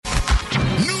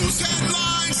News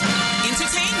headlines.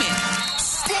 Entertainment.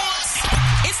 Sports.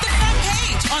 It's the front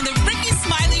page on the Rickey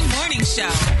Smiley Morning Show.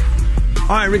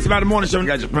 All right, Rick's Smiley Morning Show. We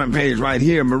got your front page right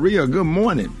here. Maria, good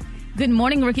morning. Good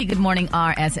morning, Rickey. Good morning,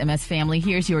 RSMS family.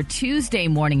 Here's your Tuesday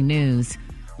morning news.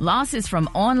 Losses from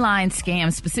online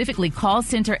scams, specifically call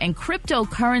center and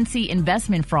cryptocurrency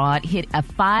investment fraud, hit a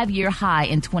 5-year high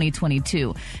in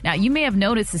 2022. Now, you may have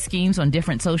noticed the schemes on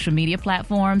different social media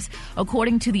platforms.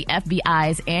 According to the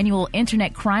FBI's annual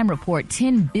Internet Crime Report,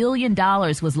 $10 billion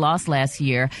was lost last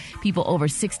year. People over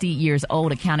 60 years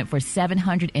old accounted for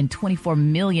 $724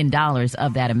 million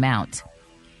of that amount.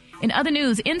 In other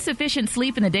news, insufficient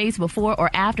sleep in the days before or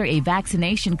after a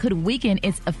vaccination could weaken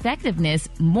its effectiveness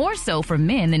more so for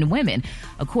men than women,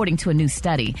 according to a new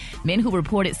study. Men who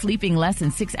reported sleeping less than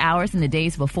 6 hours in the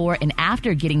days before and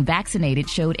after getting vaccinated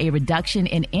showed a reduction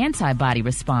in antibody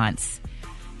response.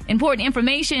 Important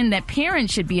information that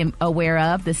parents should be aware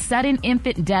of: the sudden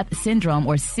infant death syndrome,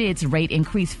 or SIDS, rate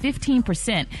increased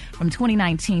 15% from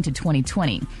 2019 to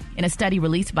 2020. In a study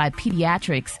released by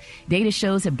Pediatrics, data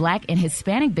shows that Black and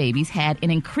Hispanic babies had an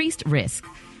increased risk.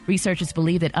 Researchers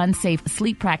believe that unsafe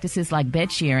sleep practices like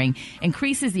bed sharing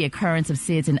increases the occurrence of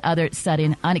SIDS and other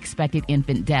sudden, unexpected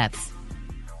infant deaths.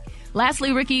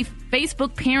 Lastly, Rickey,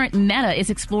 Facebook parent Meta is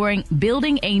exploring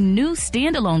building a new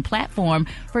standalone platform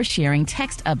for sharing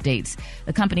text updates.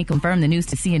 The company confirmed the news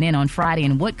to CNN on Friday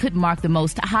in what could mark the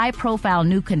most high-profile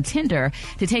new contender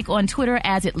to take on Twitter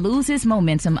as it loses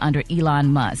momentum under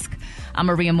Elon Musk. I'm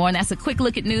Maria Moore, and that's a quick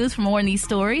look at news. For more on these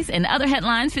stories and other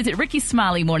headlines, visit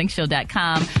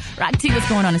RickeySmileyMorningShow.com. Rock T, what's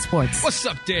going on in sports? What's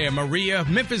up there, Maria?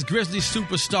 Memphis Grizzlies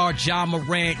superstar Ja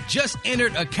Morant just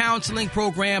entered a counseling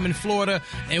program in Florida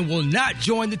and will not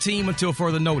join the team until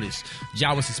further notice.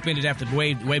 Ja was suspended after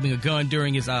waving a gun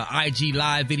during his IG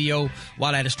live video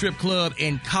while at a strip club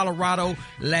in Colorado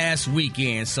last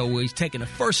weekend. So he's taking the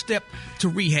first step to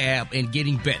rehab and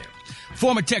getting better.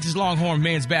 Former Texas Longhorn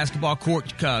men's basketball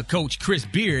coach Chris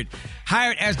Beard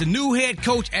hired as the new head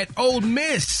coach at Ole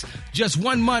Miss. Just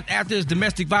 1 month after his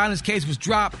domestic violence case was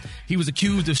dropped, he was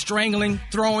accused of strangling,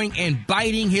 throwing, and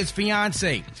biting his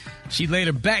fiancée. She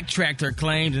later backtracked her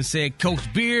claims and said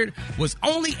Coach Beard was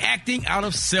only acting out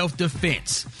of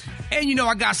self-defense. And you know,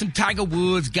 I got some Tiger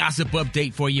Woods gossip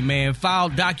update for you, man.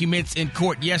 Filed documents in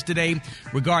court yesterday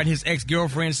regarding his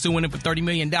ex-girlfriend suing him for $30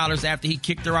 million after he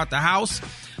kicked her out the house.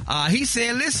 He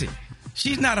said, listen,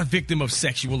 she's not a victim of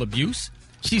sexual abuse.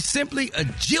 She's simply a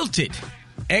jilted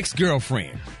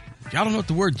ex-girlfriend. Y'all don't know what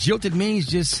the word jilted means?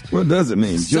 Just what does it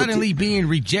mean? Suddenly Jilted? Being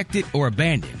rejected or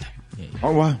abandoned.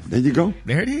 Oh, wow. There you go.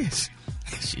 There it is.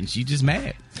 She just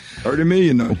mad. 30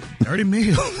 million, though. 30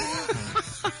 million.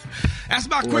 That's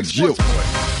my quick sports report.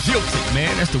 Jilted,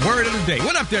 man. That's the word of the day.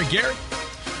 What up there, Gary?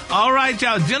 All right,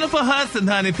 y'all. Jennifer Hudson,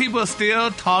 honey. People are still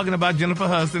talking about Jennifer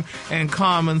Hudson and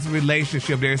Common's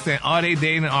relationship. They're saying, are they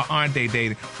dating or aren't they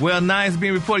dating? Well, now it's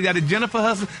being reported that Jennifer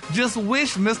Hudson just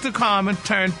wished Mr. Common,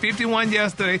 turned 51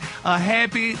 yesterday, a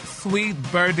happy, sweet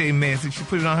birthday message. She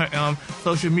put it on her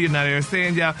social media. Now they're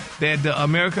saying, y'all, that the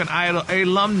American Idol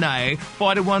alumni,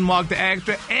 41, marked the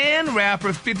actor and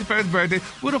rapper's 51st birthday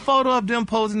with a photo of them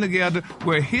posing together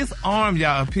where his arm,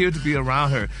 y'all, appeared to be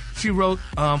around her. She wrote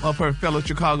of her fellow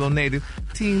Chicago native,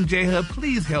 Team J-Hub,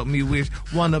 please help me wish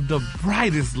one of the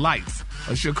brightest lights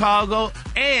of Chicago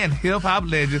and hip-hop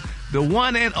legend, the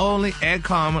one and only Ed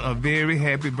Common, a very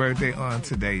happy birthday on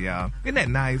today, y'all. Isn't that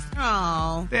nice?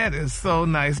 Oh, that is so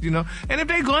nice, you know. And if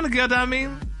they're going together, I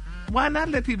mean, why not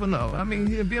let people know? I mean,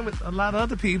 he's been with a lot of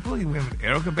other people. He went with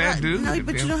Erykah Badu. No,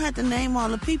 but you don't have to name all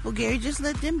the people, Gary. Just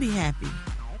let them be happy.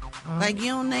 Like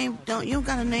you don't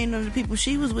gotta name them the people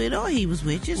she was with or he was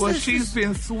with. She's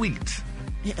been sweet.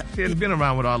 Yeah. She has been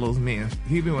around with all those men.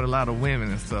 He's been with a lot of women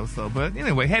and stuff. So, but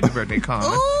anyway, happy birthday, Common.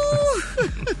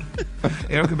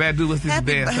 Erykah Badu was his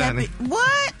best, honey.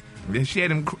 What? Yeah, she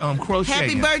had him crochet.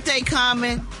 Happy birthday,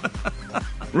 Common.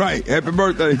 Right. Happy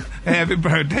birthday. Happy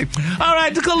birthday. All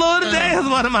right, the color today is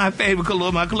one of my favorite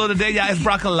colors. My color today, y'all, is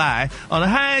broccoli. On the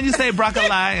high end, you say broccoli,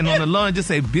 and on the low end, you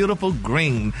say beautiful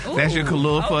green. Ooh, that's your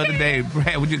color for today.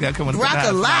 Brad, what you got coming up?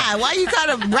 Broccoli. Why you call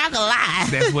it broccoli?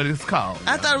 That's what it's called.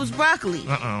 I thought it was broccoli.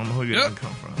 I don't know who you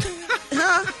come from.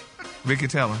 Huh? Ricky,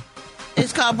 tell him.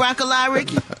 It's called broccoli,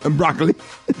 Ricky? Broccoli.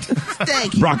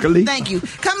 Thank you. Broccoli. Thank you.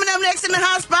 Coming up next in the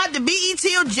hot spot, the BET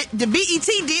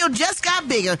deal just got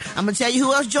bigger. I'm going to tell you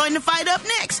who else joined the fight up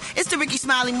next. It's the Rickey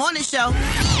Smiley Morning Show.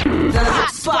 The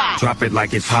hot spot. Drop it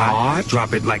like it's hot.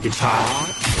 Drop it like it's hot.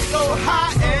 So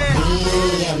hot and...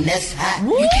 Damn, that's hot.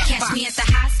 You can catch me at the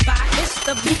hot spot. It's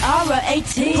the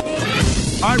BRAT.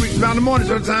 All right, Rick's about the morning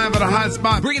show time for the hot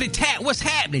spot. Bring it to Tat. What's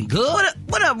happening? Good?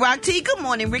 What up, Rock T? Good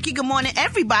morning, Ricky. Good morning,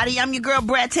 everybody. I'm your girl,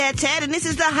 Brad Tat Tat, and this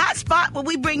is the hot spot where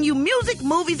we bring you music,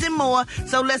 movies, and more.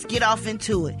 So let's get off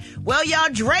into it. Well, y'all,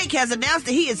 Drake has announced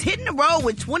that he is hitting the road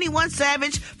with 21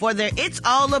 Savage for their It's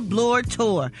All a Blur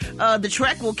tour. The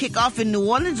trek will kick off in New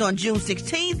Orleans on June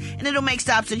 16th, and it'll make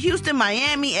stops in Houston,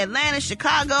 Miami, Atlanta,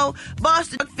 Chicago,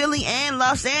 Boston, Philly, and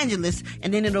Los Angeles.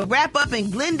 And then it'll wrap up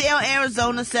in Glendale,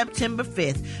 Arizona, September 5th.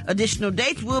 Additional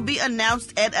dates will be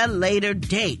announced at a later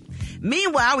date.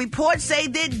 Meanwhile, reports say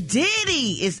that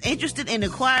Diddy is interested in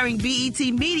acquiring BET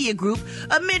Media Group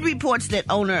amid reports that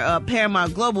owner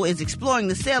Paramount Global is exploring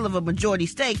the sale of a majority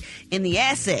stake in the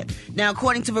asset. Now,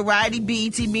 according to Variety,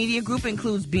 BET Media Group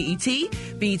includes BET,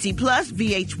 BET Plus,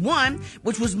 VH1,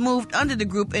 which was moved under the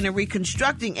group in a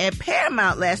reconstructing at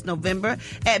Paramount last November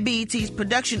at BET's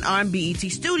production arm, BET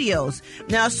Studios.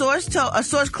 Now, a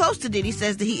source close to Diddy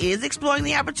says that he is exploring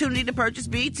the opportunity to purchase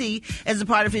BET as a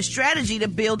part of his strategy to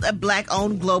build a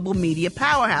Black-owned global media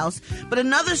powerhouse. But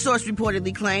another source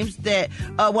reportedly claims that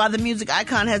while the music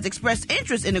icon has expressed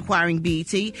interest in acquiring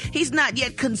BET, he's not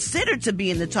yet considered to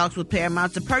be in the talks with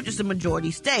Paramount to purchase a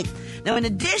majority stake. Now, in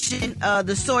addition,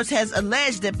 the source has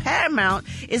alleged that Paramount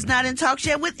is not in talks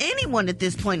yet with anyone at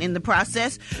this point in the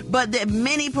process, but that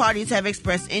many parties have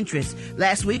expressed interest.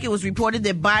 Last week, it was reported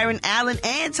that Byron Allen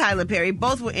and Tyler Perry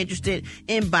both were interested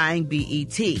in buying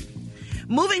BET.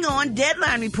 Moving on,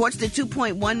 Deadline reports that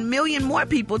 2.1 million more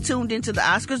people tuned into the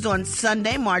Oscars on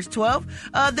Sunday, March 12th,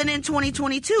 than in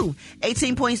 2022.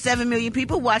 18.7 million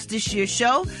people watched this year's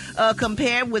show,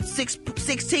 compared with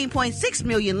 16.6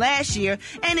 million last year,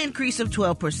 an increase of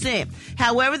 12%.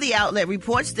 However, the outlet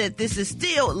reports that this is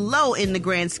still low in the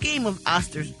grand scheme of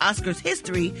Oscars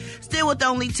history. Still, with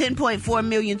only 10.4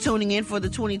 million tuning in for the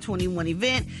 2021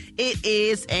 event, it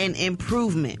is an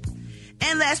improvement.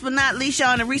 And last but not least,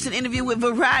 y'all, in a recent interview with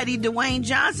Variety, Dwayne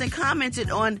Johnson commented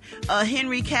on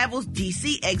Henry Cavill's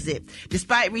DC exit,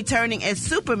 despite returning as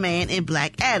Superman in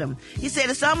Black Adam. He said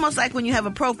it's almost like when you have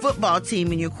a pro football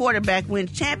team and your quarterback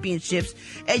wins championships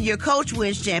and your coach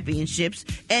wins championships,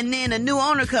 and then a new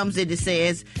owner comes in and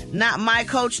says, not my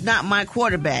coach, not my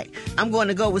quarterback. I'm going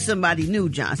to go with somebody new,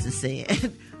 Johnson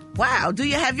said. Wow.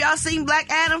 Have y'all seen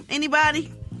Black Adam?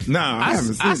 Anybody? No, I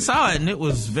haven't seen it. I saw it, and it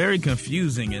was very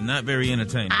confusing and not very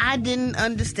entertaining. I didn't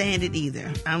understand it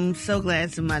either. I'm so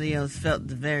glad somebody else felt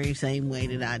the very same way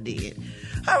that I did.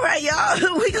 All right,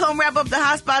 y'all, we're going to wrap up the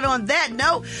hot spot on that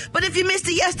note. But if you missed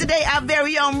it yesterday, our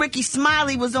very own Rickey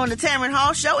Smiley was on the Tamron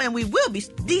Hall Show, and we will be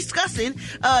discussing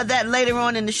that later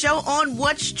on in the show on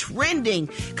What's Trending.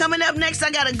 Coming up next,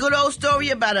 I got a good old story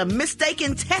about a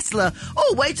mistaken Tesla.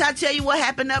 Oh, wait till I tell you what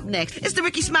happened up next. It's the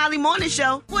Rickey Smiley Morning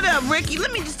Show. What up, Ricky?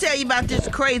 Let me just tell you about this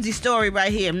crazy story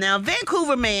right here. Now, a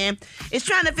Vancouver man is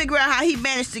trying to figure out how he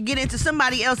managed to get into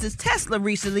somebody else's Tesla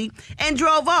recently and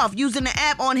drove off using the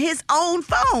app on his own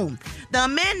phone. Now, a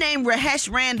man named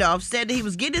Rahesh Randolph said that he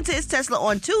was getting into his Tesla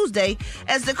on Tuesday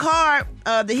as the car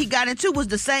that he got into was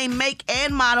the same make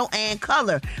and model and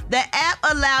color. The app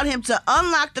allowed him to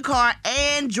unlock the car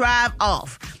and drive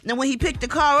off. Now, when he picked the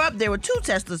car up, there were two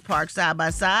Teslas parked side by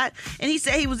side, and he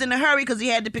said he was in a hurry because he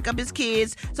had to pick up his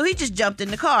kids, so he just jumped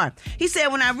in the car. He said,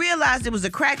 when I realized there was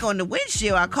a crack on the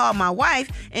windshield, I called my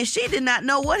wife, and she did not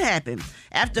know what happened.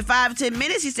 After 5 to 10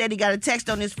 minutes, he said he got a text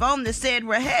on his phone that said,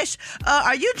 Rahesh,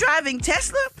 are you driving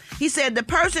Tesla? He said the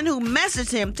person who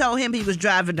messaged him told him he was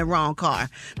driving the wrong car.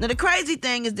 Now, the crazy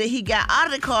thing is that he got out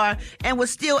of the car and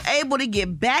was still able to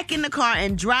get back in the car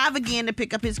and drive again to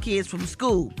pick up his kids from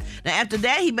school. Now, after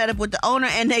that, he met up with the owner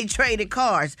and they traded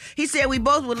cars. He said we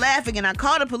both were laughing and I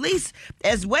called the police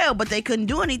as well, but they couldn't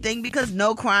do anything because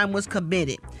no crime was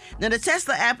committed. Now, the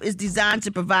Tesla app is designed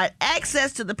to provide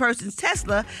access to the person's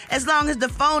Tesla as long as the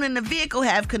phone and the vehicle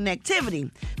have connectivity.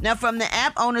 Now, from the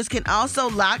app, owners can also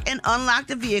lock and unlock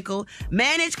the vehicle,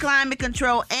 manage climate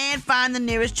control, and find the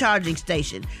nearest charging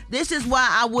station. This is why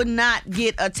I would not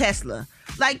get a Tesla.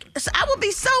 Like, I would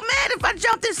be so mad if I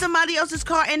jumped in somebody else's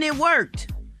car and it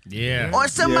worked. Yeah. Or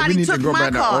somebody took my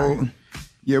car.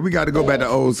 We got to go back to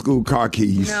old school car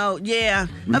keys. No, yeah.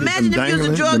 Imagine if you was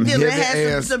a drug dealer and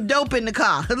had some dope in the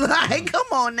car. Like, come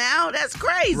on now. That's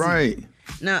crazy. Right.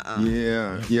 Nuh-uh.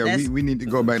 Yeah. We need to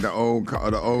go back to the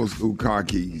old school car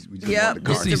keys. We just want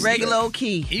it's the regular old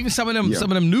key. Even some of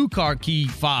them new car key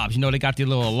fobs, they got the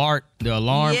little alarm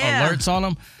alerts on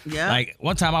them. Yeah. Like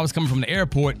one time I was coming from the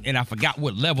airport and I forgot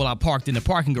what level I parked in the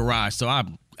parking garage, so I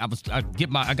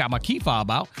got my key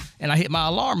fob out and I hit my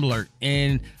alarm alert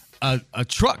and a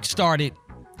truck started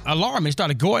alarm and it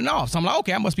started going off. So I'm like,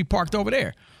 okay, I must be parked over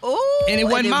there. Oh, and it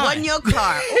wasn't mine. Wasn't your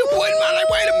car. It wasn't mine. Like,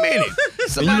 wait a minute.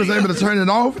 And you was able to turn it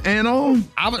off and on?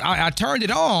 I turned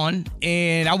it on,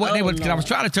 and I wasn't able to, I was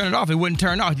trying to turn it off. It wouldn't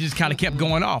turn off. It just kind of kept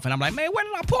going off. And I'm like, man, where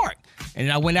did I park? And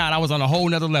then I went out. I was on a whole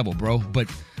nother level, bro. But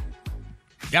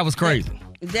that was crazy.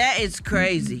 That is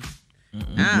crazy.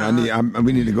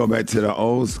 We need to go back to the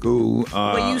old school.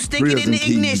 Well, you stick it in the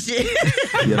ignition.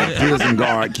 Yeah, the prison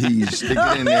guard keys. Stick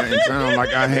it in there and turn on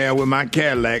like I had with my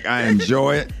Cadillac. I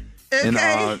enjoy it. Okay.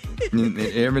 And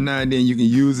every now and then you can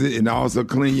use it and also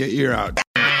clean your ear out.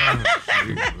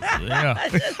 Yeah.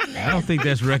 I don't think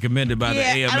that's recommended by the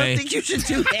AMA. I don't think you should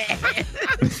do that.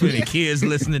 When the kids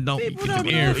listening, don't get your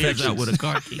ear infected out with a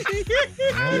car key.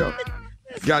 Yeah.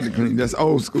 Got to clean. That's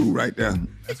old school right there.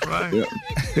 That's right. Yeah.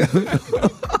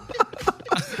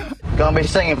 Gonna be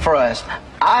singing for us.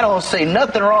 I don't see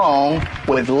nothing wrong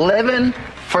with living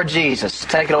for Jesus.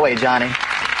 Take it away, Johnny.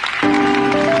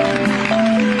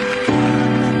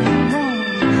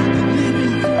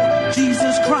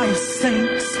 Jesus Christ,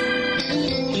 saints.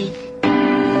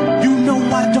 You know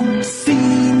I don't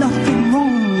see nothing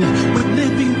wrong with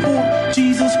living for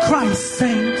Jesus Christ,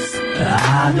 saints.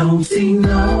 I don't see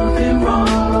nothing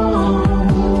wrong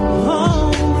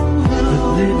with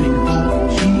living for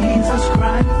Jesus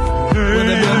Christ.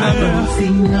 I don't see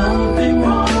nothing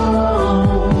wrong.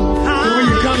 Where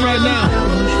you come right now?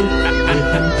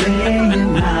 Day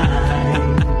and night.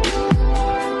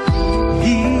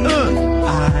 Here I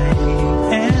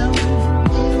am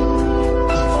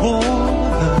for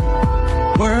the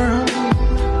world,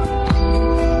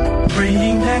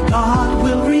 praying that God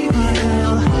will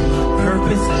reveal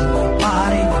purpose in the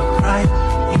body of Christ.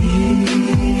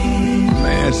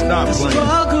 Man, stop The playing.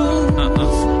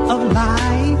 struggles of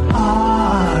life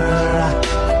are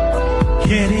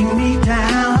getting me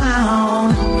down.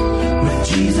 With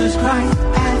Jesus Christ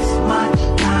as my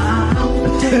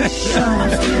foundation,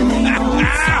 standing on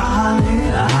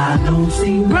solid, I don't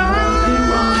see nothing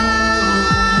wrong.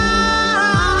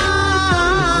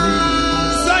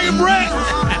 Sing it, Brett.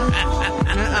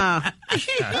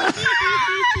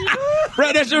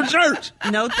 Brett, that's your church.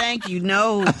 No, thank you.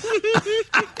 No.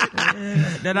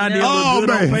 That idea was good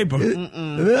on paper.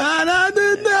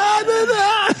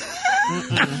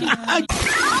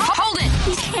 Hold it.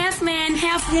 He's half man,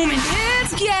 half woman.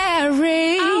 It's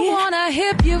Gary. I wanna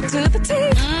hip you to the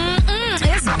teeth.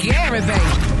 It's Gary,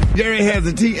 baby. Gary has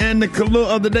the tea and the color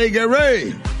of the day.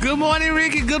 Gary. Good morning,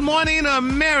 Ricky. Good morning,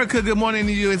 America. Good morning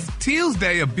to you. It's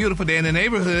Tuesday, a beautiful day in the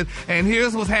neighborhood. And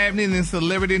here's what's happening in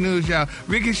celebrity news, y'all.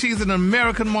 Ricky, she's an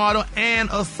American model and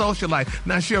a socialite.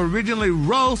 Now, she originally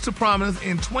rose to prominence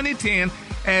in 2010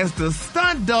 as the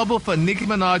stunt double for Nicki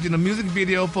Minaj in a music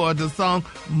video for the song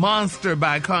Monster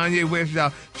by Kanye West,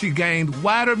 y'all. She gained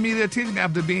wider media attention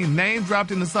after being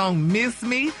name-dropped in the song Miss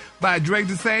Me by Drake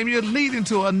the same year, leading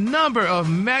to a number of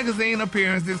magazine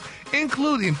appearances,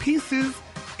 including Pieces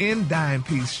in Dime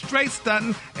Piece, Straight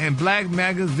Stunting, and Black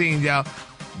Magazine, y'all.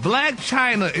 Black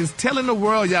Chyna is telling the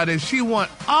world, y'all, that she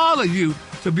wants all of you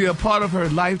to be a part of her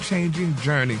life-changing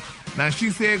journey. Now, she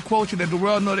said, quote, to let the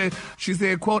world know that, she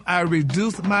said, quote, I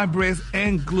reduced my breast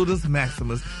and gluteus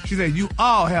maximus. She said, you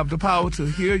all have the power to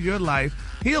heal your life,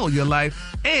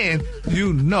 and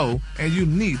you know, and you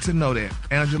need to know that.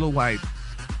 Angela White.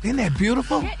 Isn't that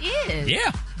beautiful? That is.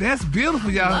 Yeah. That's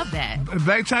beautiful, y'all. Love that.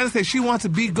 Black Chyna said she wants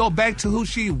to go back to who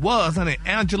she was, honey,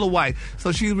 Angela White.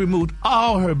 So she removed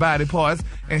all her body parts,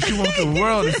 and she wants the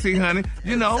world to see, honey,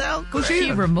 you know, who she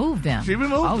is. removed them. She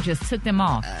removed Oh, just took them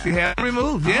off. She had them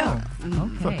removed, yeah.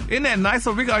 Okay. Isn't that nice?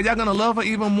 So, Ricky, are y'all going to love her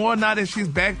even more now that she's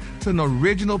back to an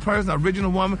original person, original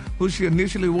woman who she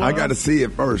initially was? I got to see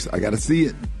it first. I got to see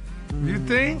it. You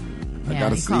think? I Yeah, got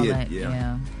to you see call it. that,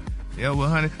 Yeah. Yeah, well,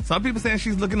 honey, some people saying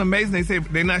she's looking amazing. They say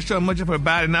they're not showing much of her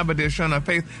body now, but they're showing her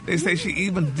face. They say she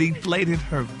even deflated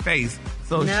her face.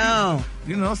 So No.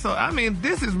 she, you know, so I mean,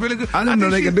 this is really good. I didn't know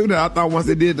they could do that. I thought once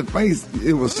they did the face,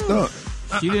 it was stuck.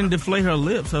 She didn't deflate her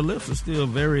lips. Her lips are still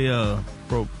very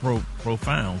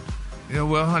profound. Yeah,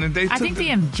 well, honey, I think the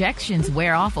injections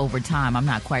wear off over time. I'm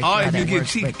not quite sure Oh, how if you that get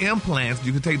works, cheek but- implants,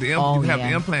 you can take the you Oh, can have yeah.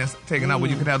 the implants taken out where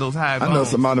you can have those high bones. I know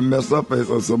somebody messed up face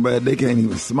so bad they can't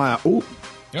even smile. Ooh.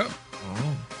 Yep.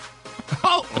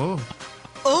 Oh.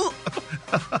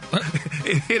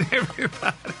 It hit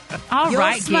everybody. All Your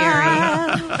right,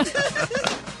 smile. Gary.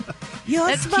 Your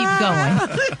Let's smile.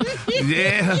 keep going.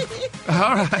 Yeah.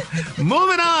 All right.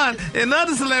 Moving on. In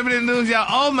other celebrity news, y'all,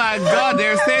 oh my God,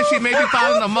 they're saying she may be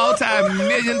filing a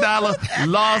multi-million-dollar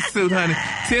lawsuit, honey.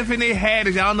 Tiffany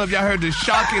Haddish, I don't know if y'all heard the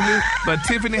shocking news, but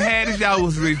Tiffany Haddish, y'all,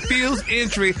 was refused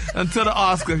entry until the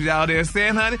Oscars, y'all. They're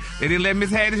saying, honey, they didn't let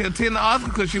Miss Haddish attend the Oscars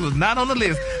because she was not on the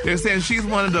list. They're saying she's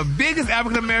one of the biggest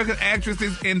African-American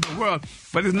actresses in the world.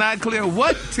 But it's not clear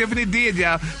what Tiffany did,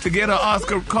 y'all, to get her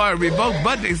Oscar card revoked.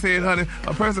 But they said, honey,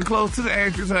 a person close to the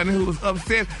actress, honey, who was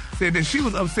upset, said that she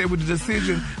was upset with the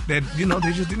decision that, you know,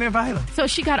 they just didn't invite her. So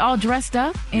she got all dressed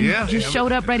up and just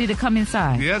showed up ready to come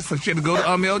inside? Yeah, so she had to go to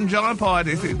Elton John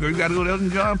party. They said, girl, you got to go to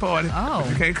Elton John party. Oh.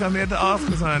 You can't come here at the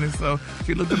Oscars, honey. So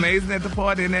she looked amazing at the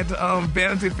party and at the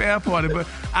Vanity Fair party. But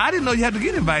I didn't know you had to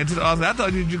get invited to the Oscars. I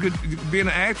thought you could, being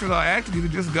an actress or actor, you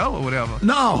could just go or whatever.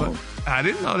 No. But I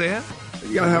didn't know that.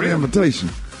 You got to have an invitation.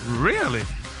 Really?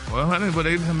 Well, honey, but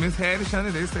Miss Haddish, honey,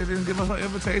 they say they didn't give her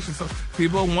invitation. So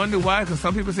people wonder why, because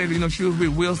some people say, you know, she was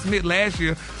with Will Smith last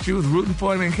year. She was rooting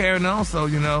for him and carrying on. So,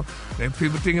 you know,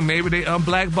 people thinking maybe they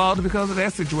blackballed her because of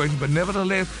that situation. But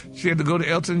nevertheless, she had to go to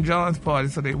Elton John's party,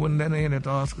 so they wouldn't let her in at the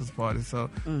Oscars party.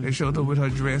 So they showed up with her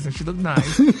dress, and she looked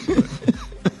nice.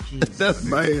 That's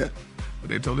bad. But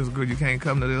they told this girl, you can't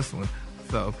come to this one.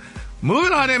 So...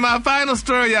 moving on in my final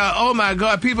story, y'all. Oh, my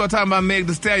God. People are talking about Meg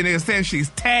Thee Stallion. They're saying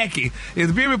she's tacky.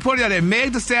 It's being reported that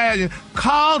Meg Thee Stallion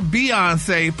called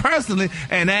Beyonce personally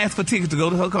and asked for tickets to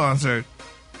go to her concert.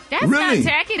 That's not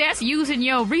tacky. That's using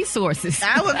your resources.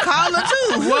 I would call her,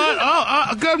 too. What?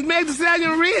 Because Meg Thee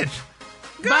Stallion rich.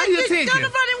 Girl, buy your ticket. Don't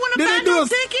nobody want to buy no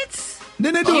tickets.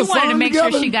 Then they do you a song wanted to make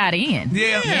together? sure she got in.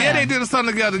 Yeah, they did a song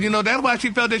together. You know, that's why she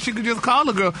felt that she could just call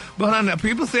the girl. But, honey,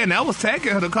 people saying that was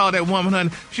taking her to call that woman, honey.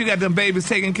 She got them babies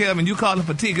taken care of, and you calling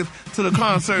for tickets to the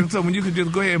concert. So when you could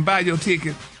just go ahead and buy your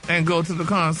ticket and go to the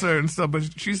concert and stuff. But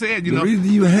she said, you know. The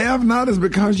reason you have not is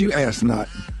because you asked not.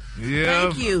 Yeah.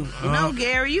 Thank you. No,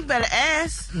 Gary, you better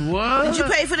ask. What? Did you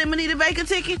pay for them Anita Baker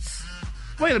tickets?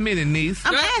 Wait a minute, niece.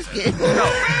 I'm asking.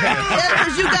 That's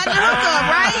because you got the hookup,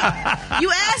 right? You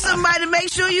asked somebody to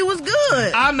make sure you was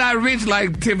good. I'm not rich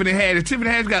like Tiffany Haddish. Tiffany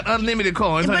Haddish got unlimited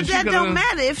coins. But that don't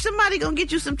matter. If somebody gonna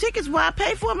get you some tickets, why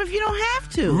pay for them if you don't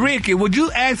have to? Ricky, would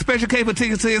you ask Special K for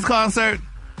tickets to his concert?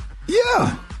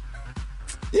 Yeah.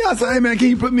 Yeah, I said, hey, man, can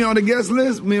you put me on the guest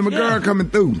list? Me and my girl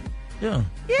coming through. Yeah.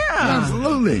 Yeah.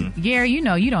 Absolutely. Gary, you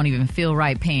know you don't even feel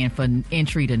right paying for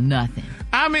entry to nothing.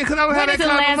 I mean, because I don't have that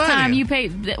kind of money. When is the last time you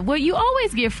paid? Well, you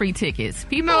always get free tickets.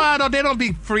 People. No, I don't. They don't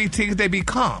be free tickets. They be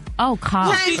comp. Oh,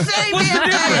 comp. Same What's the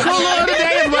difference? Kalula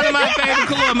Day is one of my favorite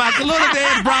Kalula. My Kalula Day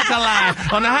is broccoli.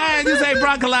 On the high end, you say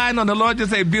broccoli. On the low, you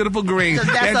say beautiful green.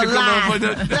 That's a lie.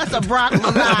 That's a broccoli.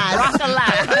 That's a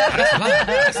lie.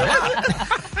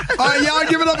 All right, y'all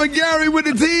give it up for Gary with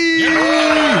the T.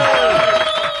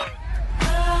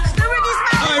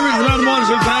 All right, Rick's another morning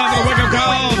show time for the wake-up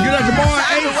call. Get out your boy,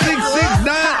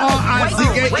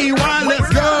 8669-RICKEY. Let's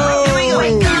go.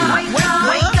 Wake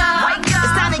up.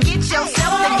 It's time to get yourself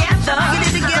together. Get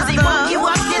it together. They woke you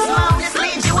up this morning,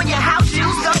 slid you in your house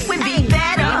shoes, go and be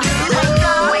better.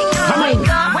 Wake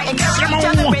up, and tell each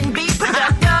other and be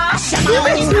productive.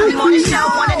 It's time on the show,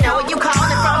 wanna know where you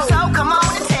calling from, so come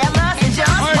on and tell us and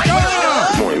just wake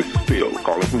up. Good morning, this is Phil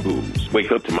calling from Booze. Wake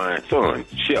up to my son,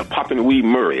 Chef Poppin' Weed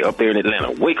Murray up there in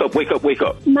Atlanta. Wake up, wake up, wake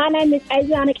up. My name is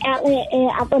Adriana Catlin, and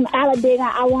I'm from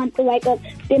Alabama. I want to wake up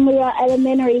Stimula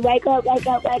Elementary. Wake up, wake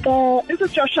up, wake up. This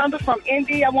is Joshonda from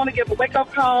Indy. I want to give a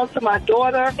wake-up call to my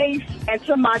daughter, Ace, and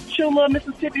to my Chula,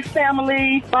 Mississippi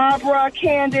family, Barbara,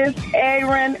 Candace,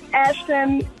 Aaron,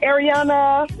 Ashton,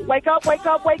 Ariana. Wake up, wake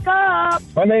up, wake up.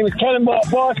 My name is Cannonball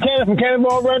Boss Cannon from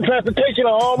Cannonball Run Transportation.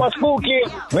 All my school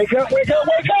kids. Wake up, wake up,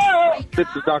 wake up. This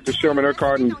is Dr. Sherman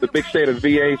Urquhart in the big state of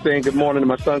VA saying good morning to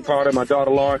my son Carter, my daughter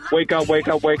Lauren. Wake up, wake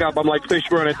up, wake up. I'm like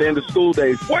Fishburne at the end of school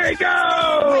days. Wake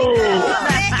up!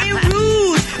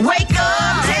 Wake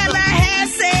up, Taylor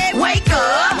has said, wake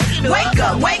up, wake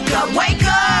up, wake up, wake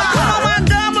up. Come on,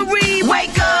 Montgomery,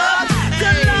 wake up.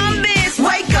 Columbus,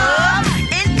 wake up.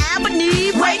 In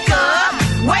Albany, wake up,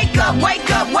 wake up,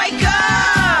 wake up, wake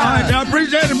up. All right, y'all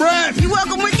appreciate it, Brad. You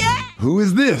welcome, Rickey. Who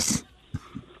is this?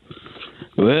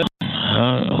 Well,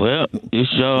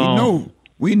 it's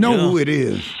We know who it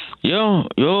is. Yo,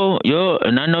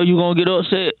 and I know you're gonna get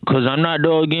upset because I'm not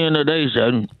there again today,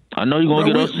 son. I know you're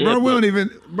gonna get upset. Bro,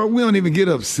 we don't even get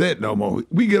upset no more.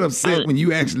 We get upset when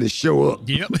you actually show up.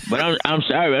 Yep. But I'm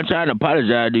sorry. I'm trying to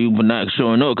apologize to you for not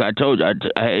showing up. I told you I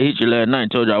hit you last night.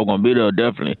 And told you I was gonna be there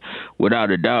definitely,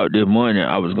 without a doubt. This morning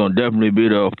I was gonna definitely be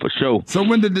there for sure. So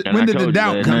when did the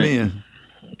doubt come in?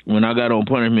 When I got on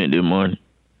punishment this morning.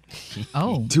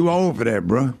 Oh. Too old for that,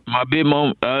 bro. My big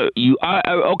mom, okay,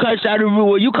 Shawty,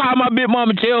 well, you call my big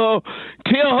mama, tell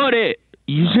her that.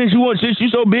 Since you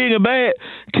so big and bad,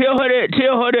 tell her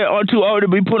that I'm too old to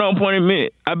be put on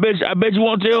appointment. I bet you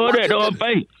won't tell her that to her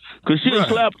face, cause she'll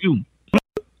slap you.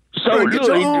 So bro, get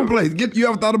your own place. You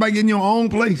ever thought about getting your own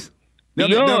place?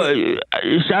 Shawty,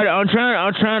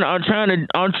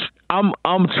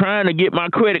 I'm trying to get my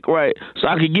credit right so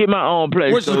I can get my own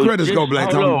place. What's the credits go,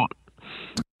 Black Tony?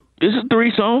 It's a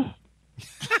 3-song.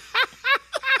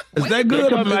 Is that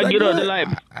good? I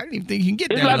didn't even think you can get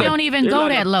that. You don't even go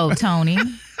that low, Tony.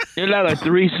 It's like a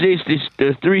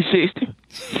 360.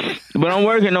 But I'm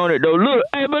working on it though. Look,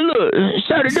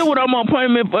 Shawty, this what I'm on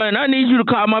appointment for, and I need you to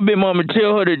call my big mama and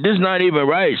tell her that this not even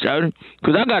right, Shawty.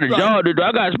 Because I got a job to do.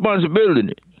 I got a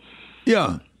responsibility.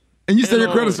 Yeah. And you said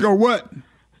your credit score what?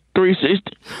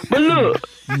 360. But look.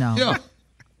 No. Yeah.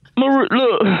 Look.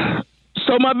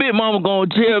 So my big mama gonna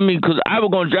tell me, because I was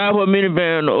gonna drive her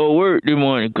minivan to work this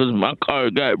morning because my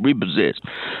car got repossessed.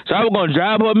 So I was gonna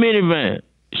drive her minivan.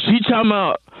 She talking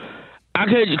about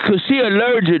because she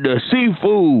allergic to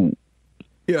seafood.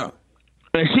 Yeah.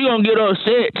 And she gonna get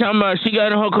upset talking about she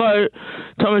got in her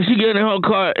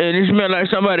car, and it smelled like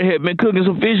somebody had been cooking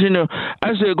some fish in there.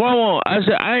 I said, Grandma,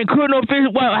 I ain't cooking no fish.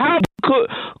 Well, how cook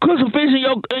some fish in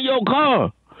your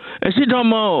car? And she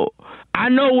talking about, I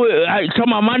know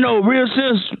real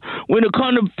sense when it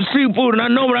comes to seafood, and I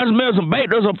know when I smell some bait,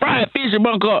 there's a fried fish in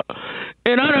my car.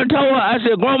 And I done told her, I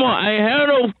said, Grandma, I ain't had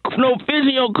no fish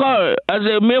in your car. I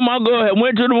said, me and my girl had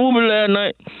went to the movie last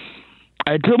night.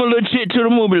 I took my little chick to the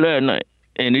movie last night,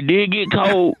 and it did get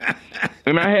cold.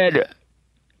 And the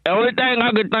only thing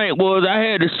I could think was I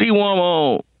had the sea-worm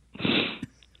on.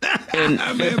 And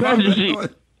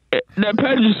that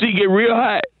passenger seat get real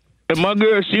hot. And my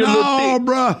girl, she a little thick.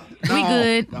 Bruh. We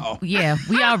good. No. Yeah,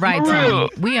 we all right, Tony.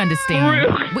 We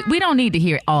understand. We don't need to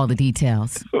hear all the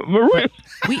details.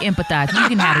 We empathize. You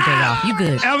can have a day off. You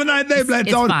good. Have a nice day, Black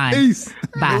Tony. It's fine. Peace.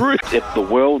 Bye. If the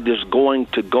world is going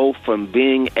to go from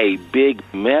being a big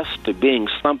mess to being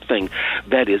something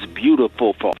that is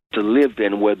beautiful for us to live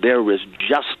in, where there is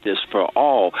justice for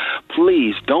all,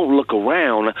 please don't look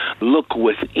around, look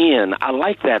within. I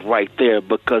like that right there,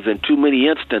 because in too many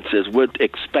instances we're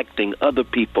expecting other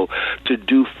people to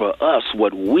do for us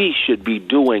what we should be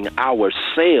doing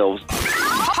ourselves.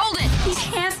 Hold it. He's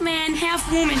half man,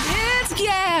 half woman. It's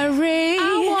Gary.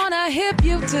 I wanna hip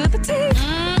you to the teeth.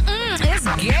 It's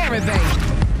Gary, baby.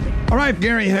 All right,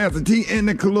 Gary has the tea in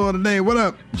the color today. What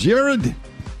up, Jared?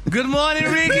 Good morning,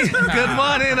 Ricky. Good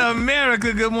morning,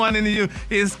 America. Good morning to you.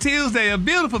 It's Tuesday, a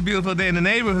beautiful, beautiful day in the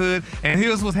neighborhood. And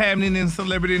here's what's happening in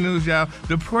celebrity news, y'all.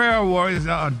 The prayer warriors,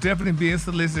 y'all, are definitely being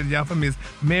solicited, y'all, from Miss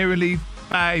Mary Lee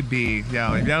Big,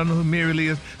 y'all. If y'all don't know who Mary Lee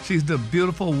is, she's the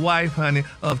beautiful wife, honey,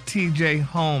 of T.J.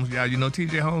 Holmes, y'all. You know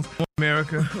T.J. Holmes,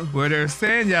 America, where they're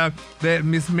saying, y'all, that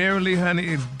Miss Mary Lee, honey,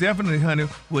 is definitely, honey,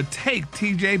 would take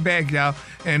T.J. back, y'all.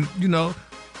 And, you know,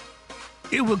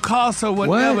 it would cost her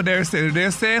whatever they're saying.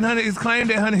 They're saying, honey, it's claimed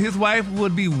that, honey, his wife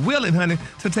would be willing, honey,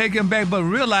 to take him back, but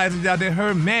realizing, y'all, that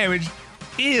her marriage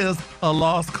is a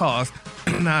lost cause.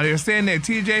 Now, they're saying that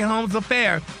T.J. Holmes'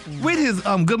 affair with his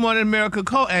Good Morning America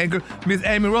co-anchor, Miss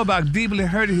Amy Robach, deeply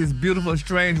hurted his beautiful,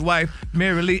 estranged wife,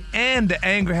 Mary Lee, and the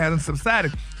anger hasn't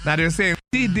subsided. Now, they're saying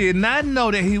she did not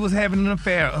know that he was having an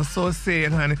affair, or so it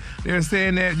said, honey. They're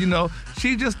saying that, you know,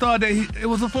 she just thought that it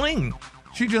was a fling.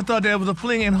 She just thought that it was a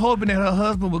fling and hoping that her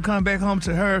husband would come back home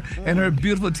to her and her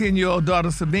beautiful 10-year-old daughter,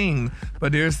 Sabine.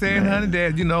 But they're saying, honey,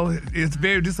 that, you know, it's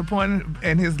very disappointing,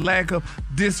 and his lack of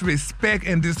disrespect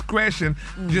and discretion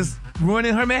just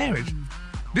ruining her marriage.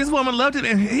 This woman loved it,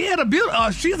 and he had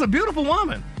she's a beautiful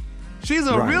woman. She's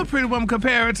a real pretty woman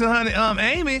compared to, honey,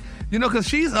 Amy. You know, because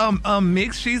she's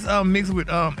mixed. She's mixed with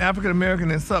African American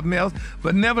and something else.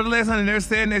 But nevertheless, honey, they're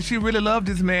saying that she really loved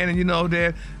this man, and you know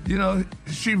that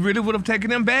she really would have taken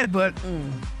him back, but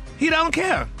he don't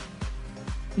care.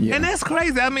 Yeah. And that's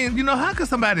crazy. I mean, you know, how could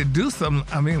somebody do something?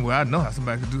 I mean, well, I know how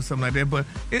somebody could do something like that, but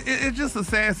it's just a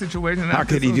sad situation. How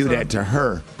could he do that to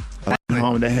her? A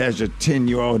home that has your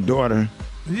 10-year-old daughter,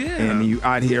 and you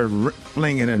out here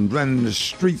flinging and running the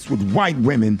streets with white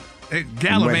women.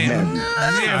 Galloping.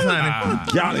 Yes,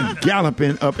 honey.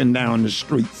 Galloping up and down the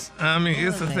streets. I mean,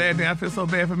 it's a sad thing. I feel so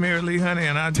bad for Mary Lee, honey.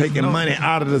 And I taking money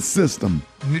out of the system.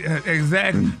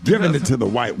 Exactly. And giving it to the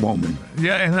white woman.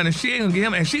 Yeah, and honey, she ain't gonna get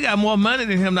him. And she got more money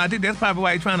than him. Now, I think that's probably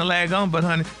why he's trying to lag on. But,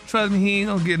 honey, trust me, he ain't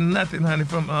gonna get nothing, honey,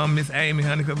 from Miss Amy,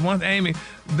 honey. Because once Amy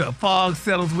the fog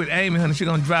settles with Amy, honey, she's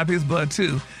going to drop his butt,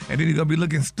 too. And then he's going to be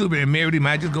looking stupid. And Mary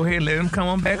might just go ahead and let him come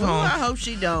on back home. I hope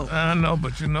she don't. I know,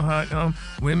 but you know how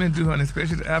women do, honey,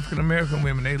 especially the African-American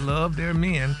women. They love their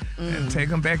men and take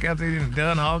them back after they've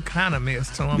done all kind of mess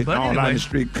to them. Getting But all anyway. out the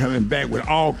street coming back with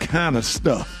all kind of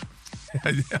stuff.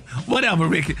 Whatever,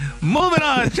 Ricky. Moving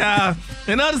on, y'all.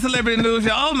 In other celebrity news,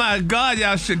 y'all, oh my God,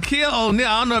 y'all, Shaquille O'Neal.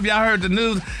 I don't know if y'all heard the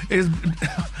news.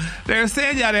 They're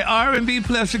saying, y'all, that R&B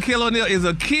player Shaquille O'Neal is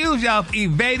accused, y'all, of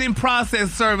evading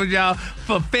process servers, y'all,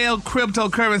 for failed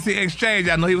cryptocurrency exchange.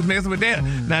 I know he was messing with that.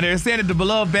 Now, they're saying that the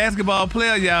beloved basketball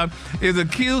player, y'all, is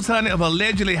accused, honey, of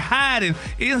allegedly hiding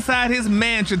inside his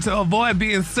mansion to avoid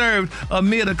being served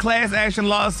amid a class action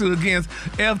lawsuit against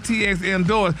FTX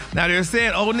Endorse. Now, they're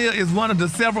saying O'Neal is one of the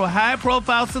several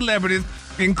high-profile celebrities,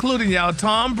 including, y'all,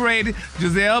 Tom Brady,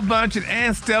 Giselle Bundchen,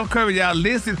 and Steph Curry, y'all,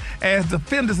 listed as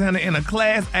defendants in a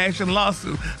class action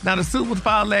lawsuit. Now, the suit was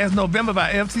filed last November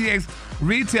by FTX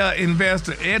retail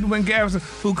investor Edwin Garrison,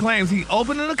 who claims he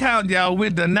opened an account, y'all,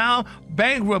 with the now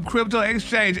bankrupt crypto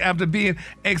exchange after being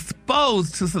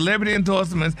exposed to celebrity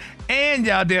endorsements and,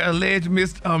 y'all, their alleged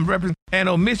misrepresentation and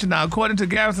omission. Now, according to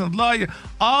Garrison's lawyer,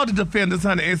 all the defendants,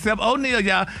 honey, except O'Neal,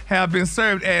 y'all, have been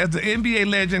served, as the NBA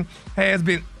legend has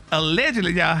been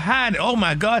allegedly, y'all, hiding. Oh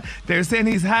my God, they're saying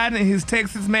he's hiding in his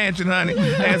Texas mansion, honey,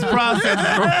 as processors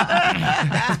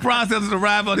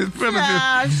arrive on his premises.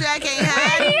 Nah, Shaq ain't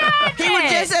hiding. He was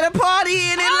just at a party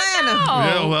in Atlanta.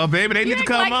 Yeah, well, baby, they need to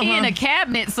come like he in a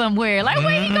cabinet somewhere. Like,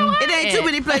 where he going? It ain't too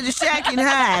many places Shaq can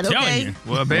hide, okay?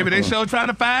 Well, baby, they sure trying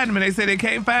to find him, and they say they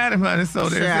can't find him, honey. So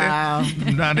they say,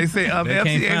 they say they FTX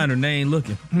can't find him. They ain't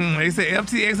looking. They say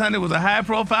FTX, honey, was a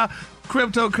high-profile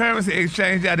cryptocurrency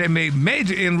exchange that made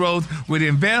major inroads with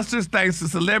investors thanks to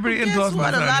celebrity endorsements.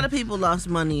 Guess what? A lot of people lost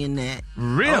money in that.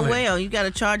 Really? Oh, well, you got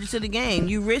to charge it to the game.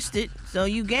 You risked it, so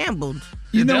you gambled.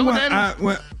 You know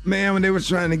what? Man, when they were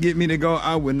trying to get me to go,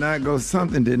 I would not go.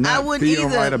 Something did not feel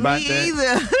right about that.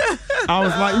 Either. I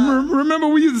was like, remember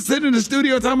we used to sit in the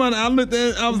studio talking about it? I looked at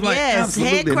it, I was like,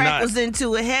 absolutely head crack not. was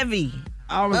into it heavy.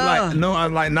 I was like, no,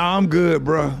 I'm good,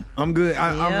 bro. I'm good.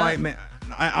 I'm like, man,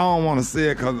 I don't want to say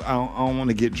it because I don't want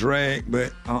to get dragged,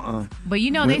 but But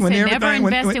you know, they say never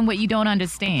invest in what you don't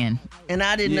understand. And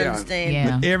I didn't understand.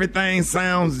 Yeah. When everything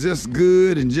sounds just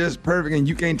good and just perfect, and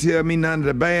you can't tell me none of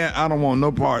the bad, I don't want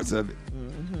no parts of it.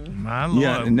 My Lord.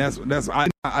 Yeah, and that's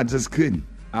I just couldn't.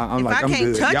 I'm if like, I can't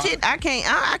I'm good. touch it,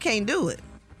 I can't do it.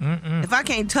 If I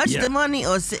can't touch the money,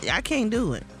 I can't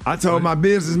do it. I told my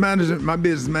business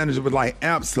manager was like,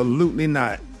 absolutely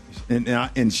not.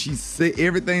 And she said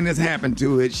everything that's happened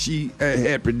to it, she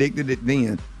had predicted it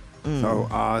then.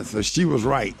 So she was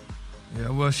right. Yeah,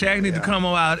 well, Shaq needs to come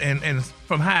out and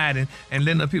from hiding and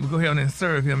letting the people go ahead and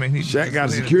serve him. And Shaq got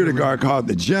a security guard called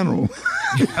the General.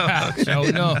 Walk around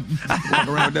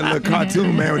with that little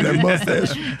cartoon man with that mustache.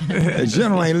 The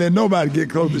General ain't letting nobody get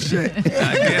close to Shaq. I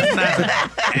guess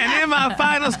not. And in my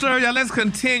final story, y'all, let's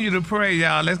continue to pray,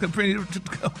 y'all. Let's continue to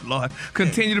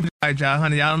pray, y'all,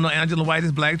 honey. Y'all don't know Angela White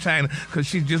is Black Chyna because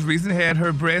she just recently had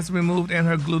her breast removed and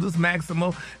her gluteus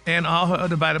maximus and all her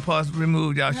other body parts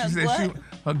removed, y'all. She said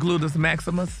her gluteus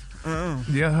maximus.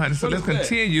 Yeah, honey. So let's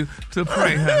continue to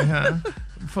pray, honey,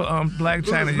 for Black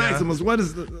Chyna, y'all. Maximus, what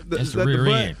is that's the rear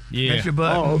end. Yeah. That's your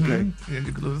butt. Oh, okay. Yeah,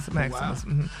 your gluteus maximus.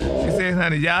 She said,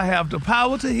 honey, y'all have the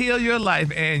power to heal your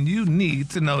life, and you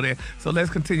need to know that. So let's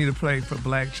continue to pray for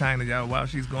Black Chyna, y'all, while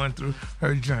she's going through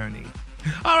her journey.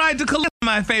 All right, the color,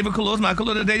 my favorite colors. My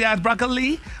color today, y'all, is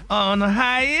broccoli. On the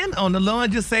high end, on the low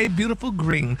end, just say beautiful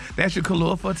green. That's your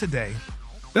color for today.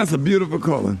 That's a beautiful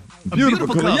color. Beautiful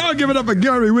color. Y'all give it up for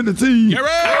Gary with the T. Gary!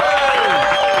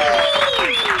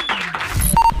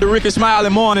 The Rickey Smiley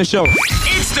Morning Show.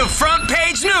 It's the front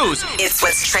page news. It's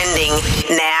what's trending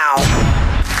now.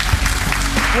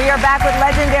 We are back with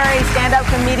legendary stand-up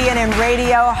comedian and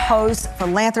radio host,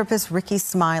 philanthropist Rickey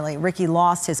Smiley. Rickey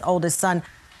lost his oldest son,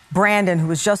 Brandon, who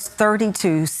was just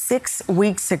 32, 6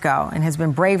 weeks ago, and has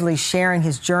been bravely sharing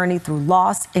his journey through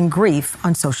loss and grief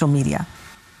on social media.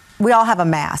 We all have a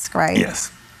mask, right?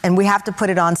 Yes. And we have to put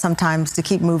it on sometimes to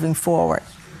keep moving forward.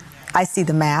 I see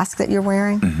the mask that you're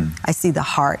wearing. I see the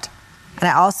heart. And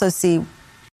I also see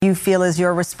you feel is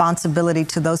your responsibility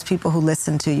to those people who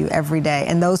listen to you every day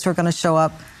and those who are going to show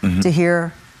up to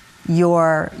hear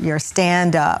your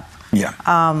stand-up. Yeah.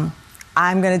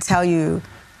 I'm going to tell you,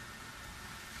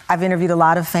 I've interviewed a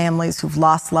lot of families who've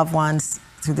lost loved ones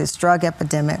through this drug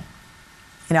epidemic.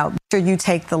 You know, make sure you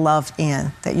take the love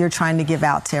in that you're trying to give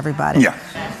out to everybody. Yeah.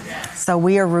 So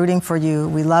we are rooting for you.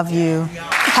 We love you.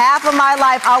 Half of my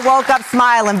life, I woke up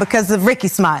smiling because of Rickey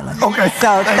smiling. Okay.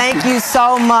 So thank you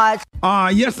so much.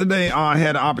 Yesterday, I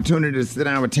had an opportunity to sit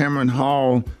down with Tamron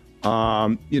Hall,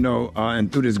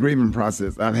 and through this grieving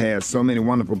process, I've had so many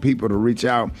wonderful people to reach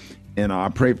out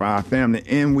and pray for our family,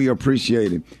 and we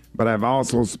appreciate it. But I've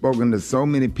also spoken to so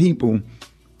many people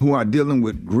who are dealing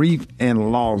with grief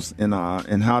and loss and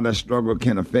how that struggle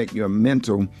can affect your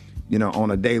mental,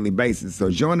 on a daily basis. So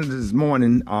joining us this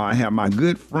morning, I have my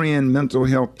good friend, mental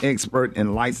health expert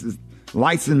and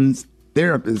licensed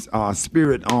therapist,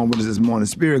 Spirit, on with us this morning.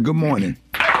 Spirit, good morning.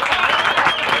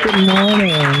 Good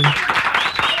morning.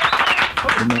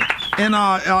 And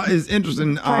it's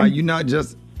interesting, you're not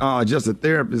just a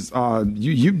therapist.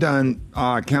 You've done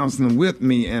counseling with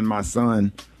me and my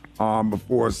son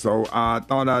before, so I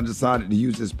thought I decided to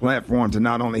use this platform to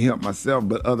not only help myself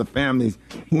but other families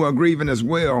who are grieving as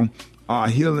well.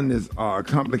 Healing is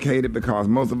complicated because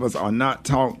most of us are not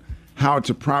taught how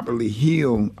to properly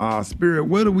heal. Spirit,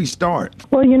 where do we start?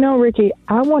 Well, Rickey,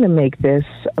 I want to make this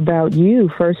about you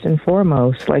first and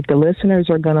foremost. Like, the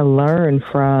listeners are going to learn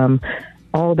from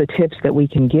all the tips that we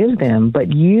can give them.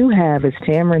 But you have, as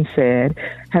Tamron said,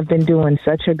 have been doing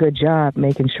such a good job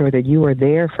making sure that you are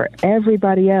there for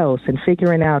everybody else and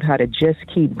figuring out how to just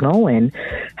keep going.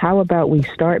 How about we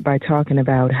start by talking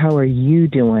about how are you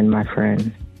doing, my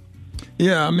friend?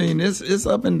 Yeah, I mean, it's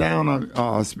up and down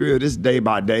on Spirit. It's day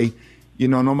by day.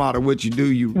 No matter what you do,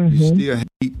 you still have a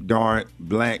deep, dark,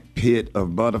 black pit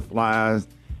of butterflies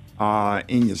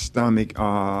in your stomach.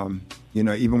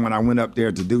 Even when I went up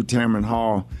there to do Tamron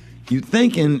Hall, you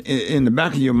thinking in the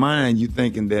back of your mind, you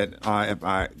thinking that if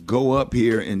I go up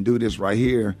here and do this right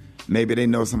here, maybe they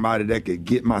know somebody that could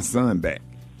get my son back,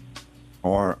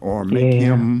 or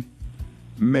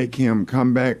make him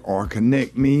come back, or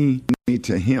connect me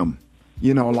to him.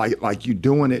 Like you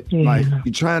doing it, like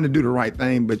you're trying to do the right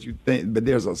thing, but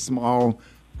there's a small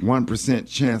 1%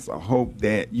 chance of hope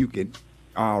that you could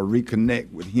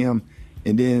reconnect with him.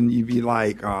 And then you be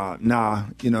like, nah,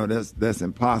 that's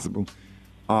impossible.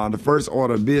 The first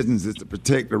order of business is to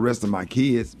protect the rest of my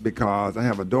kids, because I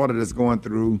have a daughter that's going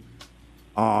through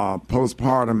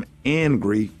postpartum and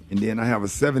grief. And then I have a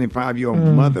 75-year-old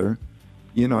mother,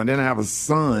 and then I have a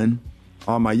son,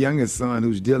 my youngest son,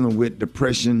 who's dealing with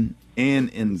depression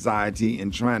and anxiety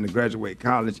and trying to graduate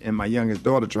college, and my youngest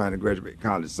daughter trying to graduate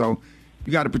college. So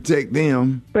you got to protect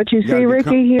them. But you see,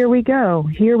 Rickey, here we go.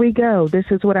 This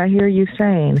is what I hear you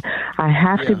saying. I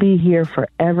have to be here for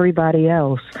everybody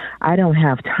else. I don't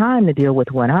have time to deal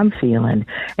with what I'm feeling.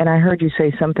 And I heard you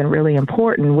say something really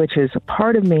important, which is a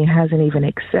part of me hasn't even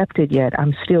accepted yet.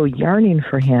 I'm still yearning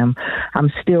for him.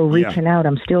 I'm still reaching out.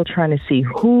 I'm still trying to see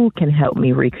who can help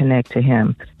me reconnect to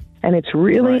him. And it's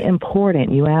really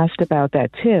important. You asked about that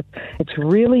tip. It's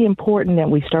really important that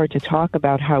we start to talk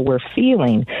about how we're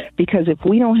feeling, because if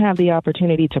we don't have the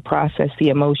opportunity to process the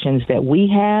emotions that we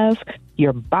have,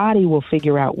 your body will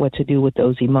figure out what to do with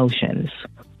those emotions.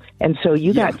 And so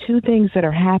you got two things that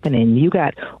are happening. You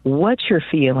got what you're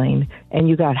feeling, and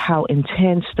you got how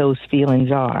intense those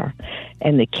feelings are.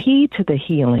 And the key to the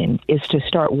healing is to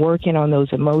start working on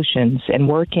those emotions and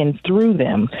working through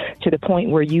them to the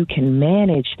point where you can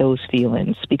manage those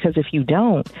feelings. Because if you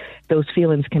don't, those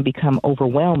feelings can become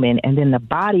overwhelming, and then the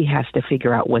body has to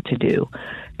figure out what to do.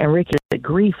 And Rickey, the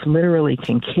grief literally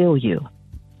can kill you.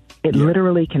 It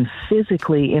literally can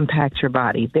physically impact your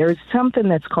body. There's something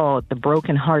that's called the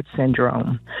broken heart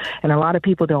syndrome. And a lot of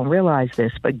people don't realize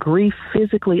this, but grief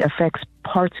physically affects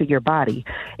parts of your body.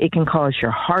 It can cause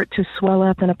your heart to swell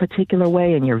up in a particular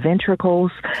way in your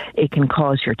ventricles. It can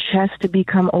cause your chest to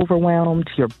become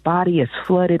overwhelmed. Your body is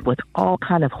flooded with all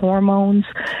kind of hormones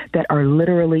that are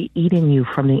literally eating you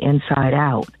from the inside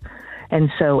out. And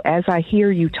so as I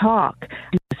hear you talk,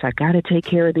 I got to take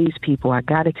care of these people. I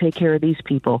got to take care of these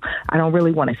people. I don't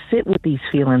really want to sit with these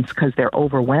feelings because they're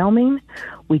overwhelming.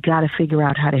 We got to figure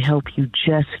out how to help you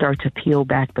just start to peel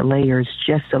back the layers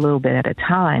just a little bit at a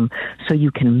time so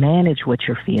you can manage what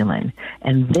you're feeling.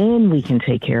 And then we can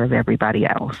take care of everybody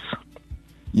else.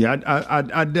 Yeah,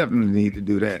 I definitely need to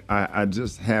do that. I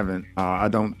just haven't. I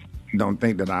don't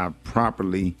think that I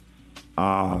properly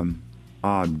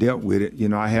dealt with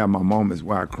it. I have my moments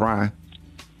where I cry,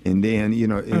 and then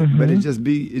but it just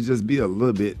be a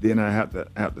little bit. Then I have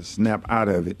to snap out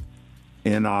of it,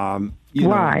 and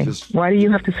why? Why do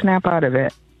you have to snap out of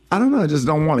it? I don't know. I just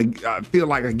don't want to. I feel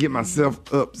like I get myself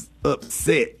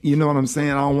upset. You know what I'm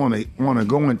saying? I don't want to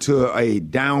go into a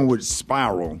downward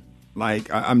spiral.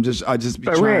 Like I just be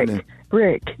trying to.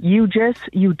 Rick, you just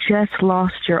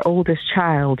lost your oldest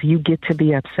child. You get to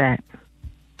be upset.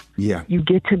 Yeah. You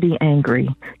get to be angry.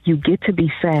 You get to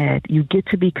be sad. You get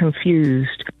to be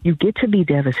confused. You get to be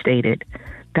devastated.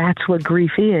 That's what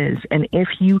grief is. And if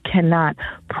you cannot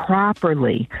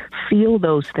properly feel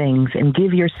those things and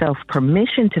give yourself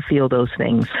permission to feel those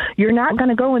things, you're not going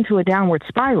to go into a downward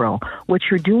spiral. What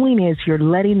you're doing is you're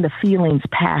letting the feelings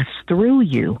pass through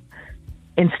you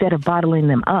instead of bottling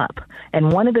them up.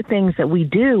 And one of the things that we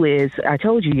do is, I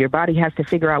told you, your body has to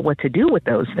figure out what to do with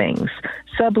those things.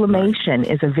 Sublimation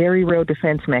is a very real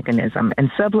defense mechanism. And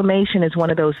sublimation is one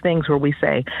of those things where we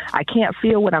say, I can't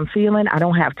feel what I'm feeling. I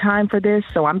don't have time for this.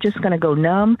 So I'm just going to go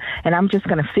numb, and I'm just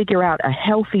going to figure out a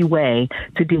healthy way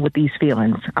to deal with these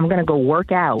feelings. I'm going to go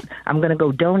work out. I'm going to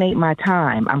go donate my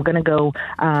time. I'm going to go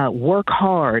work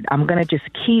hard. I'm going to just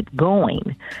keep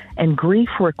going. And grief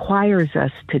requires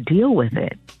us to deal with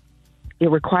it. It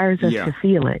requires us to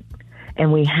feel it.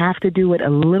 And we have to do it a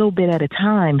little bit at a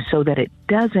time so that it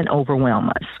doesn't overwhelm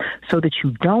us, so that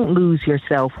you don't lose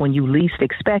yourself when you least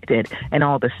expect it, and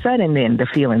all of a sudden then the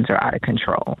feelings are out of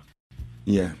control.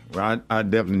 Yeah, well, I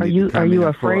definitely need to Are you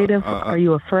afraid of? Are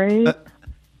you afraid?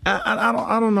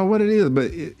 I don't know what it is,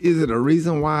 but is it a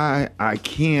reason why I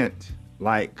can't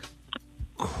like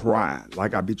cry?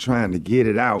 Like I be trying to get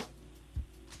it out,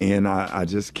 and I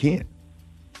just can't.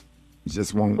 It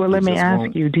just won't. Well, let me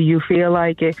ask you: do you feel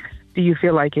like it? Do you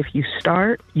feel like if you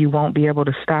start, you won't be able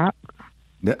to stop?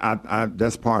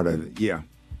 That's part of it. Yeah.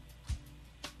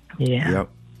 Yeah. Yep.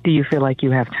 Do you feel like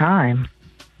you have time?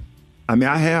 I mean,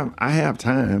 I have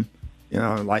time. You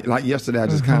know, like yesterday, I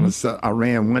just kind of I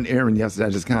ran one errand yesterday. I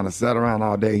just kind of sat around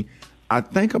all day. I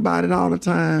think about it all the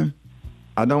time.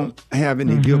 I don't have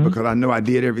any guilt because I know I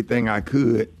did everything I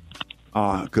could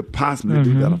possibly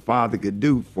do that a father could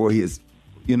do for his,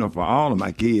 for all of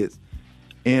my kids.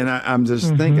 And I'm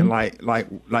just thinking like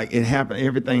it happened.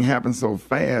 Everything happened so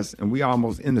fast, and we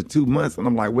almost into 2 months. And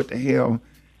I'm like, what the hell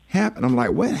happened? I'm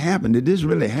like, what happened? Did this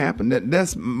really happen?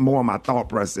 That's more my thought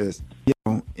process.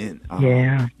 And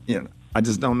I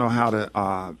just don't know how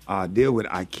to deal with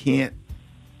it. I can't.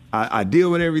 I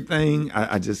deal with everything.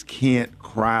 I just can't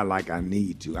cry like I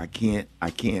need to. I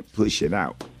can't push it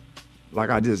out.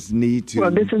 Like I just need to. Well,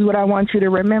 this is what I want you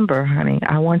to remember, honey.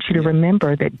 I want you to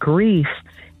remember that grief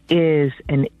is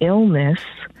an illness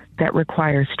that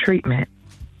requires treatment.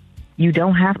 You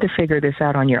don't have to figure this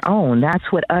out on your own. That's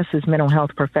what us as mental health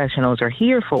professionals are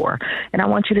here for. And I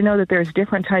want you to know that there's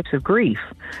different types of grief.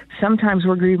 Sometimes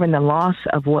we're grieving the loss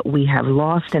of what we have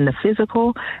lost in the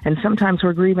physical, and sometimes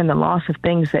we're grieving the loss of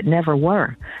things that never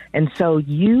were. And so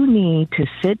you need to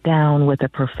sit down with a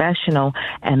professional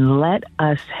and let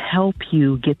us help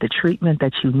you get the treatment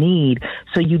that you need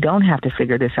so you don't have to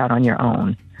figure this out on your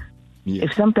own. Yeah.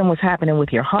 If something was happening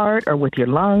with your heart or with your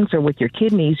lungs or with your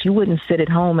kidneys, you wouldn't sit at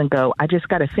home and go, I just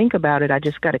got to think about it. I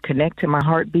just got to connect to my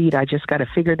heartbeat. I just got to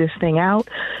figure this thing out.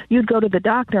 You'd go to the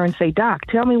doctor and say, Doc,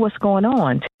 tell me what's going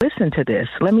on. Listen to this.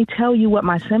 Let me tell you what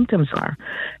my symptoms are.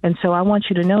 And so I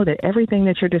want you to know that everything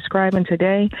that you're describing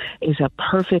today is a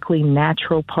perfectly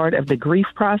natural part of the grief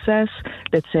process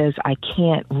that says, I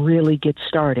can't really get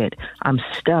started. I'm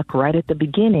stuck right at the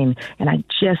beginning, and I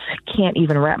just can't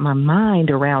even wrap my mind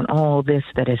around all this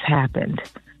that has happened.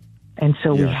 And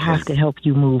so we have to help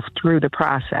you move through the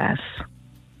process.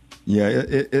 Yeah,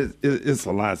 it's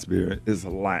a lot, Spirit. It's a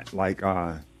lot. Like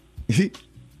to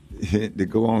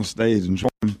go on stage and join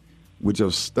with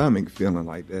your stomach feeling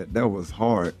like that was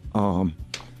hard. I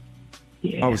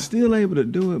was still able to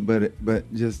do it,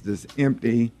 but just this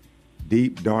empty,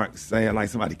 deep, dark, sad, like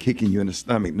somebody kicking you in the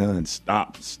stomach,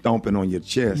 non-stop, stomping on your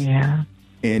chest. Yeah.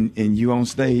 And you on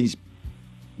stage,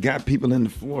 got people in the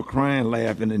floor crying,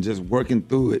 laughing, and just working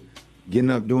through it, getting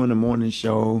up, doing the morning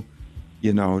show,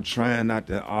 trying not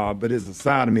to, but it's a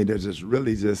side of me that's just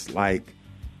really just like,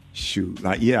 shoot,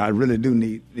 like, I really do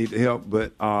need the help,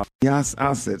 but I'll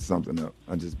set something up.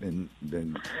 I just been.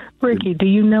 Rickey, do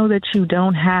you know that you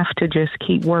don't have to just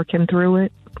keep working through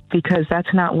it? Because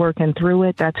that's not working through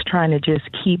it. That's trying to just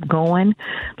keep going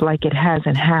like it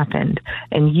hasn't happened.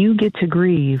 And you get to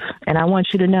grieve. And I want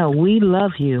you to know we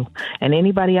love you. And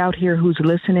anybody out here who's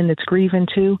listening that's grieving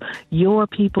too, your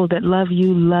people that love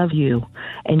you.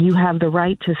 And you have the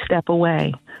right to step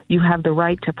away. You have the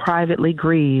right to privately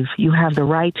grieve. You have the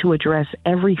right to address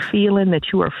every feeling that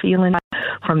you are feeling,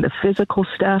 from the physical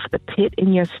stuff, the pit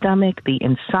in your stomach, the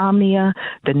insomnia,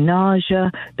 the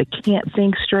nausea, the can't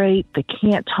think straight, the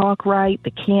can't talk right,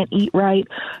 the can't eat right.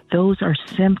 Those are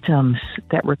symptoms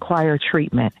that require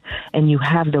treatment, and you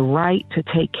have the right to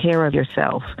take care of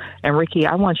yourself. And Rickey,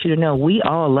 I want you to know we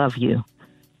all love you.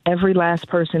 Every last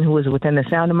person who is within the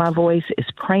sound of my voice is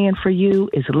praying for you,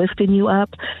 is lifting you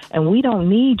up, and we don't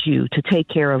need you to take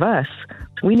care of us.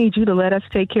 We need you to let us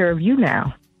take care of you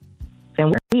now.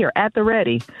 And we are at the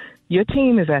ready. Your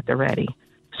team is at the ready.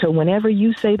 So whenever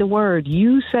you say the word,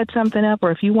 you set something up,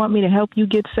 or if you want me to help you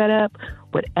get set up,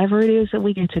 whatever it is that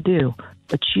we get to do,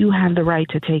 but you have the right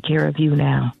to take care of you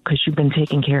now because you've been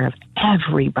taking care of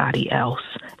everybody else.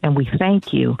 And we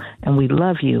thank you and we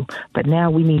love you. But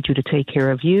now we need you to take care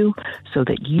of you so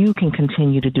that you can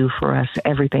continue to do for us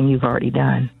everything you've already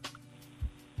done.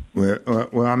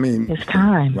 Well, I mean, it's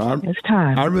time. It's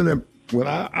time.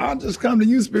 I'll just come to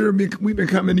you, Spirit. We've been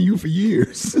coming to you for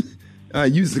years.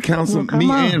 Used to counsel me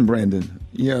and Brandon.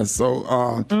 Yeah, so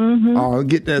I'll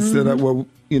get that set up where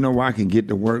where I can get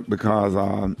to work because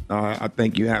I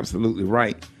think you're absolutely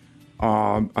right.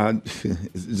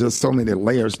 It's just so many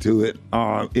layers to it.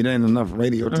 It ain't enough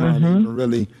radio time to even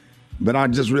really, but I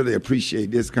just really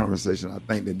appreciate this conversation. I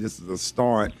think that this is a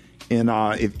start. And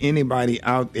if anybody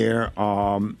out there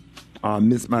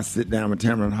missed my sit down with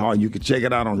Tamron Hall, you can check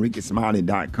it out on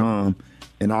RickySmiley.com.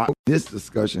 And I hope this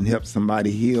discussion helps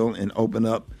somebody heal and open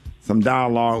up some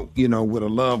dialogue, with a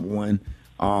loved one.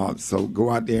 So go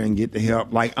out there and get the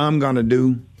help like I'm going to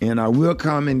do. And I will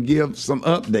come and give some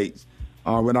updates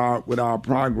with our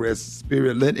progress.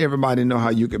 Spirit, let everybody know how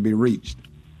you can be reached.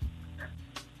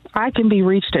 I can be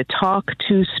reached at Talk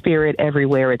to Spirit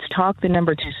everywhere. It's Talk 2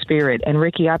 Spirit. And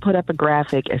Ricky, I put up a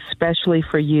graphic especially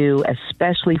for you,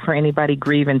 especially for anybody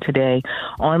grieving today.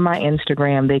 On my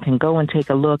Instagram, they can go and take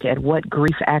a look at what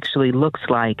grief actually looks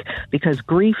like, because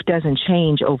grief doesn't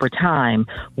change over time.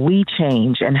 We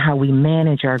change, and how we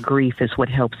manage our grief is what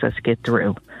helps us get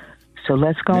through. So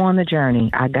let's go on the journey.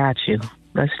 I got you.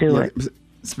 Let's do it.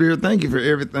 Spirit, thank you for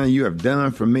everything you have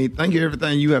done for me. Thank you for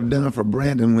everything you have done for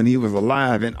Brandon when he was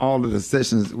alive, and all of the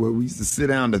sessions where we used to sit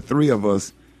down, the three of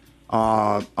us,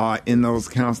 in those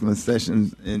counseling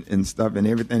sessions and stuff, and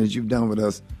everything that you've done with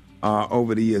us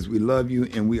over the years. We love you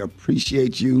and we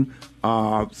appreciate you.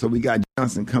 So we got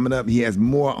Johnson coming up. He has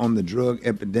more on the drug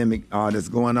epidemic that's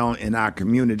going on in our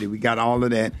community. We got all of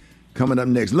that coming up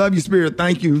next. Love you, Spirit.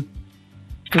 Thank you.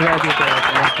 Love you, girl.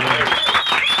 Thank you.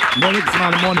 Rickey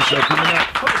Smiley Morning Show coming up.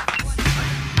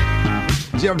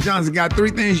 Jeff Johnson got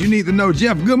 3 things you need to know.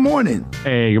 Jeff, good morning.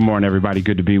 Hey, good morning, everybody.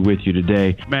 Good to be with you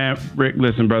today. Man, Rick,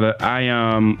 listen, brother, I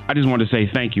just want to say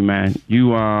thank you, man. You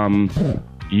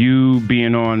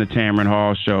being on the Tamron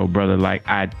Hall show, brother, like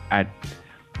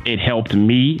it helped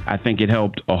me. I think it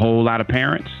helped a whole lot of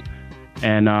parents.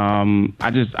 And I'm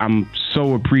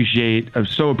so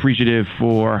appreciative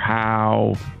for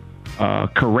how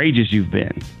courageous you've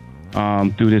been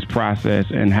through this process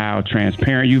and how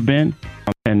transparent you've been.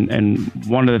 And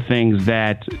one of the things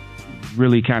that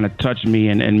really kind of touched me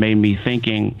and made me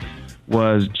thinking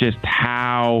was just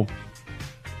how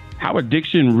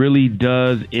addiction really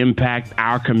does impact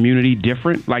our community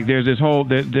different. Like there's this whole,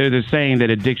 there's saying that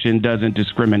addiction doesn't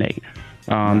discriminate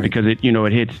because it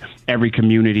hits every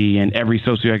community and every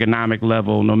socioeconomic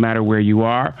level, no matter where you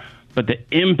are. But the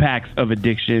impacts of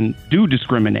addiction do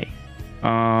discriminate.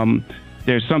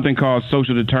 There's something called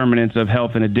social determinants of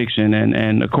health and addiction,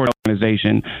 and according to the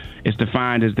organization, it's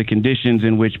defined as the conditions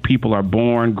in which people are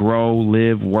born, grow,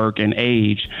 live, work, and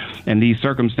age. And these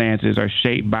circumstances are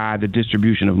shaped by the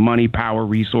distribution of money, power,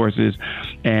 resources,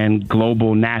 and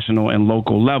global, national, and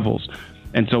local levels.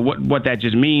 And so what that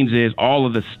just means is all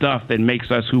of the stuff that makes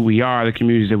us who we are, the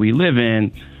communities that we live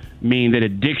in, mean that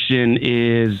addiction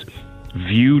is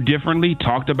viewed differently,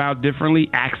 talked about differently,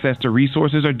 access to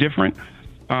resources are different.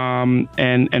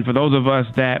 And for those of us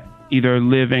that either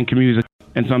live in communities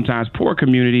and sometimes poor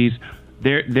communities,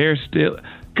 they're still,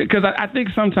 because I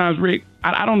think sometimes, Rick,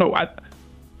 I don't know.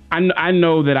 I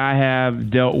know that I have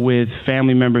dealt with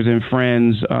family members and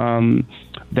friends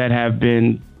that have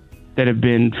been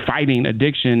fighting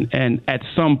addiction, and at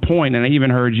some point, and I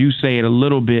even heard you say it a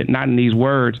little bit, not in these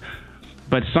words,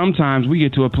 but sometimes we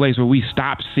get to a place where we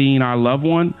stop seeing our loved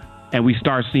one and we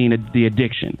start seeing the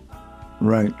addiction.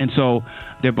 Right. And so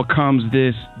there becomes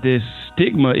this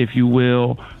stigma, if you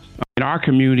will, in our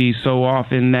community so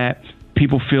often that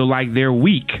people feel like they're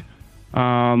weak,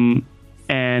 and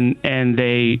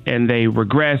they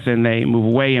regress and they move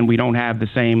away, and we don't have the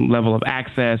same level of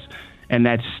access. And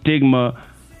that stigma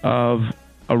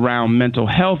around mental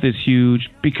health is huge,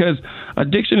 because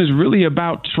addiction is really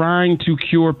about trying to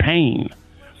cure pain.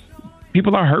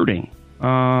 People are hurting.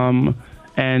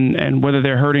 And whether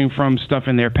they're hurting from stuff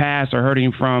in their past or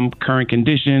hurting from current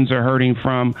conditions or hurting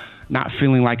from not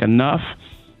feeling like enough,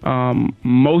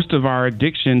 most of our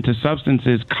addiction to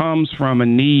substances comes from a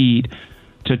need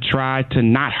to try to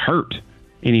not hurt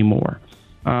anymore.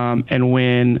 And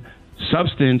when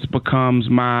substance becomes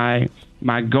my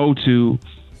go-to,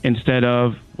 instead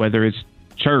of whether it's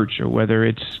church or whether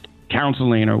it's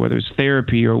counseling or whether it's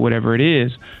therapy or whatever it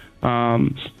is,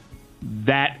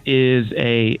 that is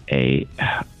a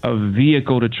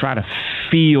vehicle to try to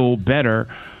feel better,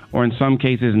 or in some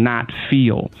cases not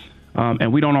feel.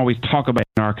 And we don't always talk about it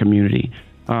in our community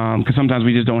because sometimes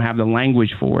we just don't have the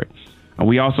language for it.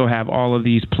 We also have all of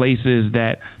these places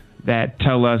that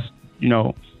tell us,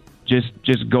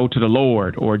 just go to the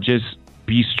Lord, or just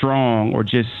be strong, or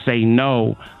just say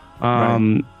no.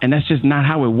 And that's just not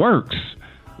how it works.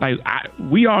 Like,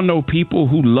 we all know people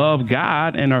who love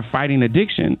God and are fighting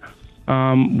addiction.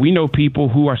 We know people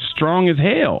who are strong as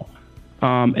hell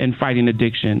and fighting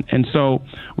addiction. And so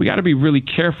we got to be really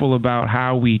careful about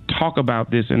how we talk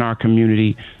about this in our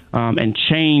community and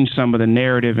change some of the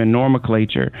narrative and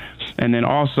nomenclature. And then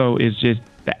also is just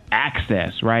the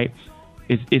access, right?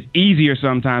 It's easier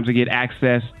sometimes to get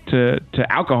access to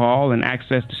alcohol and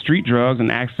access to street drugs and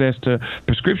access to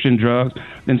prescription drugs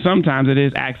than sometimes it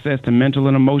is access to mental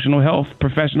and emotional health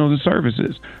professionals and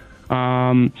services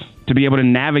to be able to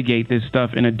navigate this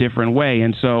stuff in a different way.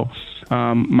 And so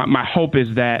my hope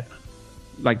is that,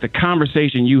 like, the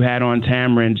conversation you had on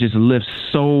Tamron just lifts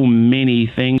so many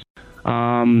things.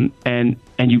 And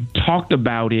you talked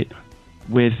about it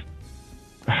with...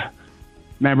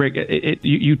 Maverick,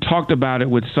 you talked about it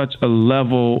with such a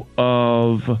level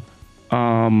of,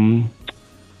 I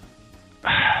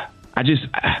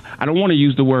don't want to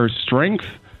use the word strength,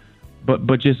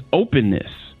 but just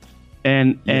openness,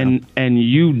 and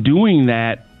you doing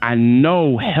that, I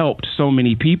know helped so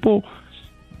many people,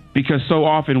 because so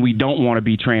often we don't want to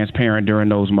be transparent during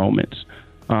those moments,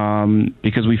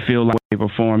 because we feel like they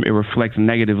perform, it reflects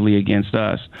negatively against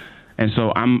us. And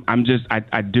so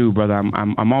I do, brother.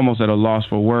 I'm almost at a loss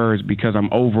for words, because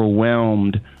I'm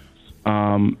overwhelmed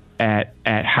at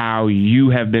how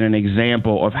you have been an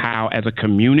example of how, as a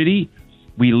community,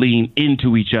 we lean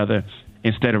into each other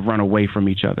instead of run away from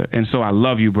each other. And so I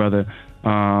love you, brother.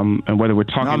 And whether we're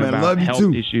talking about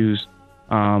health issues,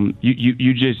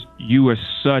 you are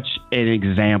such an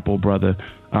example, brother,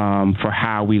 for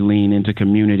how we lean into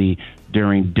community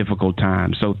during difficult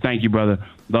times. So thank you, brother.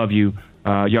 Love you.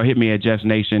 Y'all hit me at Jeff's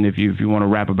Nation if you want to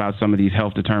rap about some of these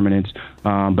health determinants.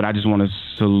 But I just want to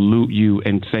salute you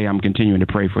and say I'm continuing to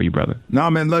pray for you, brother. No,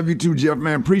 man, love you too, Jeff,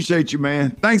 man. Appreciate you, man.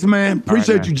 Thanks, man.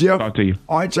 Appreciate you, Jeff. Talk to you.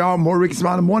 All right, y'all. More Rickey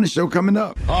Smiley Morning Show coming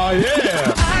up. Oh,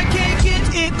 yeah. I can't get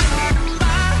it out of my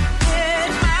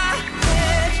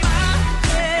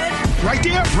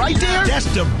head. Right there.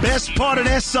 That's the best part of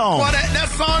that song. Boy, that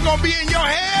song gonna be in your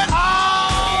head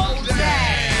all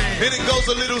day. And it goes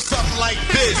a little something like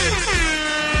this.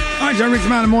 All right, y'all, Rickey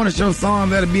Smiley Morning Show song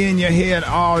that'll be in your head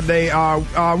all day.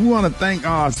 We want to thank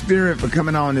Spirit for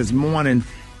coming on this morning,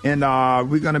 and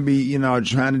we're going to be,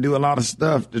 trying to do a lot of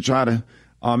stuff to try to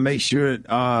make sure,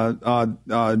 that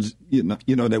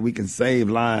we can save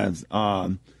lives.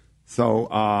 So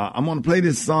I'm going to play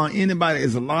this song.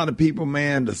 There's a lot of people,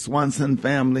 man. The Swanson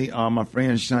family, my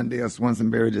friend Shondell Swanson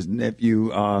buried his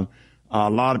nephew. A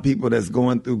lot of people that's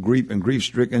going through grief and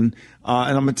grief-stricken.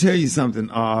 And I'm going to tell you something.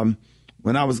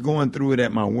 When I was going through it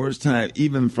at my worst time,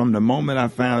 even from the moment I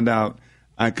found out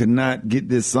I could not get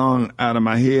this song out of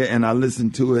my head, and I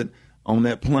listened to it on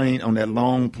that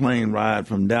long plane ride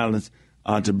from Dallas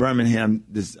to Birmingham,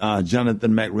 this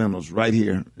Jonathan McReynolds right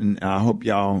here. And I hope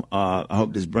I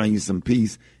hope this brings you some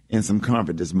peace and some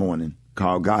comfort this morning,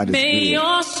 called God is May Good.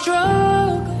 your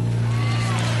struggle.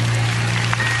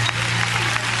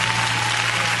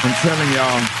 I'm telling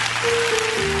y'all,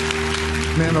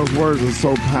 man, those words are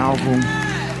so powerful,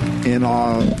 and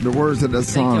the words of that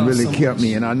song really kept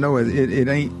me. And I know it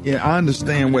ain't. I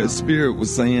understand what the Spirit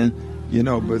was saying,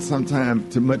 but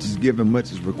sometimes too much is given,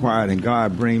 much is required, and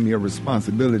God bring me a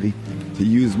responsibility to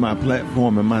use my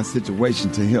platform and my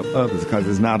situation to help others, because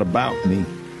it's not about me.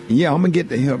 And yeah, I'm gonna get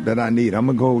the help that I need. I'm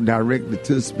gonna go directly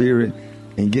to the Spirit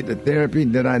and get the therapy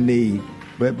that I need.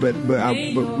 But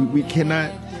we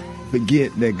cannot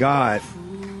forget that God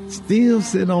still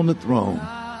sit on the throne,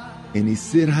 and he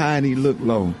sit high and he look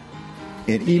low.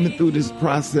 And even through this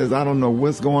process, I don't know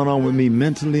what's going on with me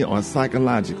mentally or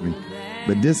psychologically,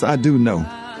 but this I do know: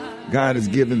 God has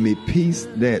given me peace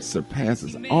that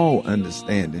surpasses all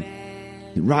understanding.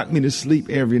 He rocked me to sleep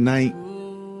every night.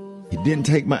 He didn't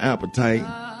take my appetite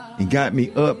and got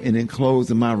me up and enclosed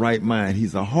in my right mind.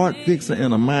 He's a heart fixer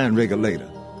and a mind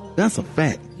regulator. That's a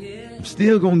fact. I'm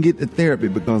still going to get the therapy,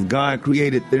 because God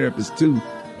created therapists too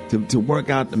to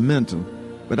work out the mental.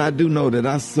 But I do know that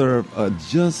I serve a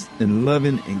just and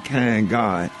loving and kind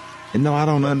God. And no, I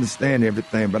don't understand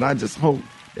everything, but I just hope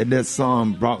that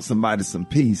song brought somebody some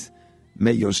peace.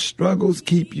 May your struggles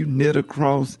keep you knit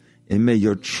across, and may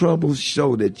your troubles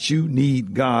show that you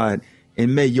need God,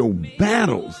 and may your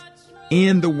battles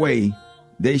in the way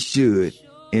they should,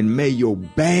 and may your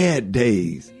bad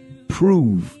days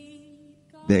prove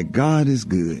that God is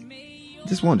good.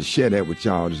 Just wanted to share that with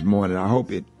y'all this morning. I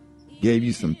hope it gave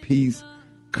you some peace,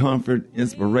 comfort,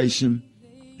 inspiration.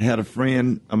 I had a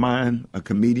friend of mine, a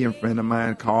comedian friend of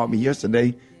mine, called me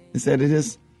yesterday and said that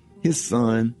his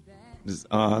son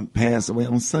passed away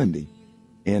on Sunday.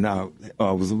 And I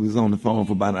was on the phone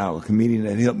for about an hour. A comedian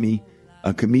that helped me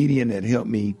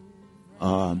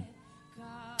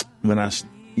when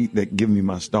that gave me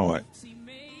my start.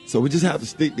 So we just have to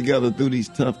stick together through these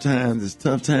tough times. It's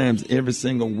tough times every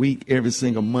single week, every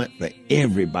single month for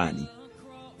everybody.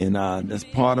 And that's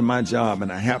part of my job.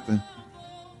 And I have to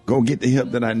go get the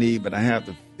help that I need, but I have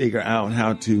to figure out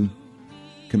how to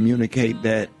communicate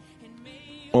that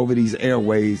over these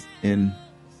airways and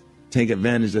take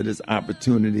advantage of this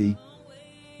opportunity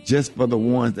just for the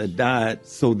ones that died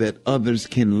so that others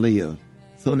can live,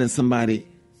 so that somebody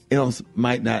else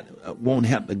won't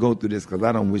have to go through this, because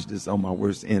I don't wish this on my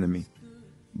worst enemy.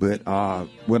 But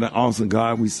what an awesome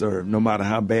God we serve, no matter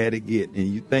how bad it get. And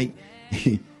you think,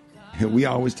 we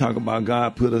always talk about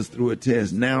God put us through a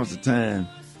test. Now's the time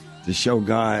to show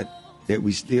God that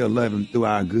we still love him through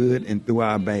our good and through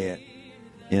our bad.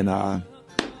 And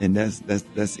that's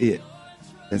it.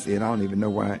 That's it. I don't even know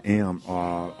where I am.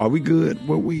 Are we good?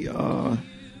 No,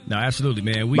 absolutely,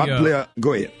 man.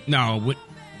 Go ahead. No,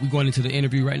 we're going into the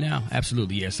interview right now.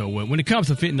 Absolutely, yeah. So when it comes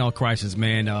to fentanyl crisis,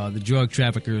 man, the drug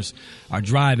traffickers are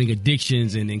driving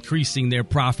addictions and increasing their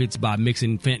profits by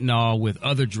mixing fentanyl with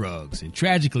other drugs. And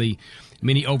tragically,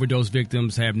 many overdose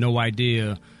victims have no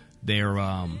idea they're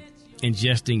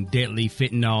ingesting deadly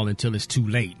fentanyl until it's too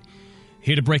late.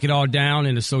 Here to break it all down,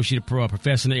 an associate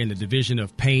professor in the Division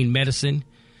of Pain Medicine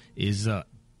is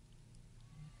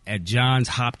at Johns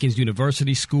Hopkins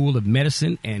University School of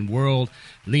Medicine and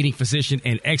world-leading physician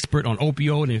and expert on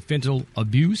opioid and fentanyl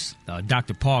abuse,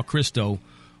 Dr. Paul Christo.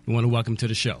 We want to welcome to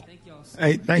the show.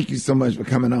 Hey, thank you so much for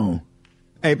coming on.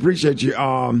 Hey, appreciate you.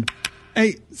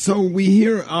 Hey, so we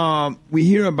hear about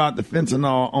the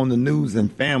fentanyl on the news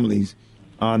and families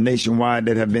nationwide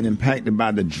that have been impacted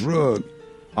by the drug.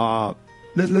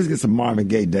 Let's get some Marvin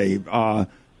Gaye, Dave.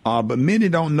 But many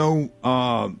don't know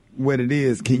what it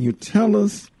is. Can you tell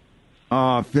us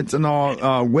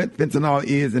fentanyl, what fentanyl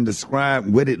is, and describe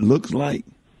what it looks like?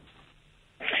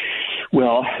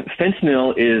 Well,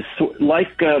 fentanyl is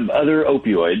like other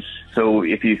opioids. So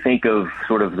if you think of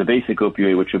sort of the basic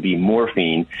opioid, which would be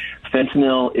morphine,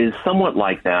 fentanyl is somewhat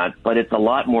like that, but it's a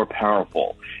lot more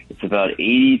powerful. It's about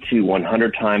 80 to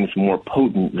 100 times more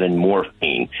potent than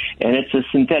morphine, and it's a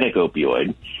synthetic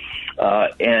opioid.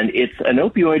 And it's an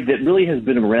opioid that really has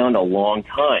been around a long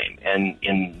time. And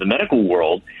in the medical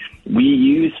world, we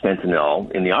use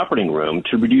fentanyl in the operating room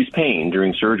to reduce pain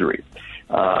during surgery.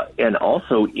 And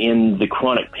also in the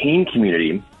chronic pain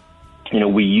community,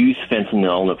 we use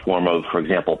fentanyl in the form of, for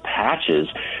example, patches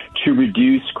to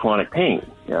reduce chronic pain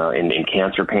in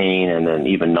cancer pain and then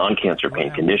even non-cancer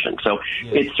pain conditions. So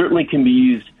it certainly can be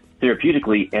used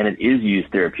therapeutically, and it is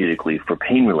used therapeutically for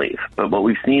pain relief. But what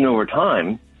we've seen over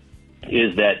time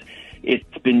is that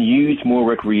it's been used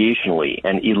more recreationally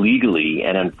and illegally,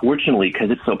 and unfortunately, because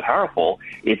it's so powerful,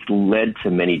 it's led to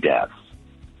many deaths.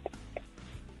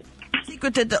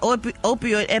 Secret that the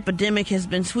opioid epidemic has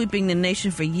been sweeping the nation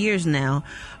for years now.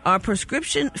 Are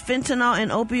prescription fentanyl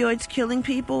and opioids killing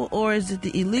people, or is it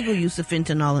the illegal use of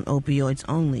fentanyl and opioids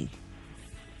only?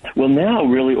 Well, now,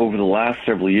 really, over the last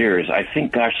several years, I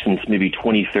think, since maybe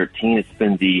 2013, it's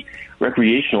been the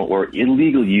recreational or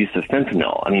illegal use of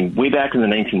fentanyl. I mean, way back in the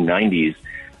 1990s,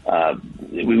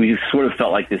 we sort of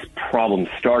felt like this problem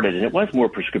started, and it was more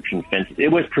prescription fentanyl. It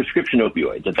was prescription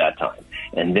opioids at that time.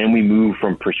 And then we moved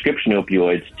from prescription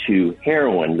opioids to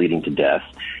heroin, leading to death.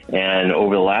 And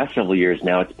over the last several years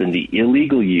now, it's been the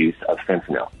illegal use of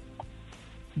fentanyl.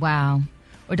 Wow.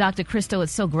 Well, Dr. Christo,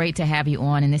 it's so great to have you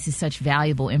on, and this is such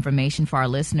valuable information for our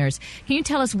listeners. Can you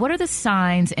tell us what are the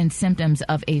signs and symptoms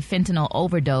of a fentanyl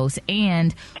overdose,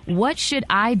 and what should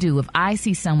I do if I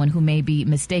see someone who may be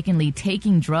mistakenly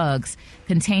taking drugs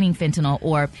containing fentanyl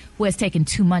or who has taken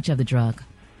too much of the drug?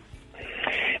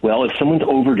 Well, if someone's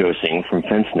overdosing from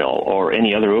fentanyl or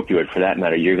any other opioid for that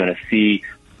matter, you're going to see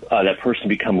that person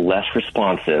become less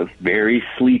responsive, very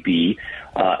sleepy.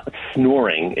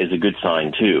 Snoring is a good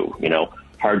sign, too,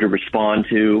 hard to respond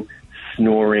to,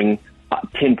 snoring,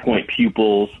 pinpoint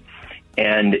pupils.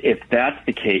 And if that's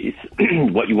the case,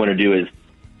 what you want to do is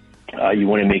you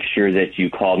want to make sure that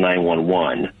you call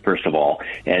 911, first of all.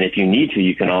 And if you need to,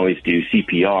 you can always do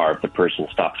CPR if the person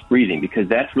stops breathing, because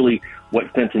that's really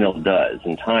what fentanyl does.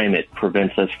 In time, it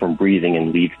prevents us from breathing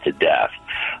and leads to death.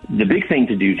 The big thing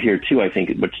to do here, too, I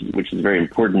think, which is very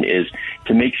important, is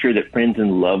to make sure that friends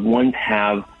and loved ones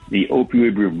have the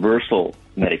opioid reversal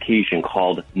medication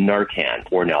called Narcan,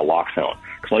 or naloxone.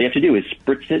 Because all you have to do is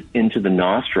spritz it into the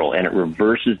nostril, and it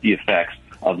reverses the effects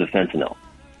of the fentanyl.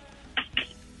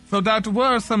 So, Doctor,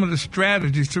 what are some of the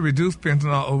strategies to reduce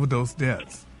fentanyl overdose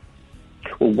deaths?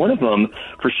 Well, one of them,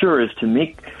 for sure, is to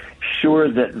make sure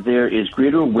that there is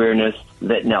greater awareness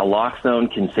that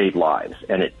naloxone can save lives,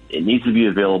 and it needs to be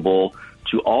available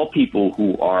to all people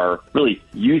who are really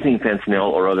using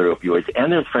fentanyl or other opioids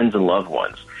and their friends and loved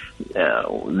ones.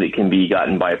 They can be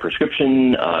gotten by a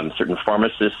prescription. Certain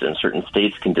pharmacists in certain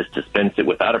states can just dispense it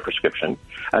without a prescription.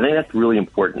 I think that's really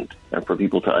important for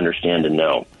people to understand and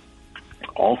know.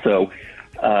 Also,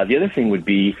 the other thing would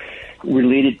be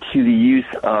related to the use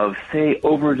of, say,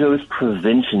 overdose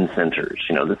prevention centers.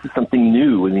 You know, this is something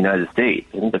new in the United States.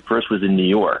 I think the first was in New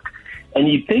York. And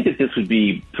you'd think that this would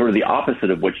be sort of the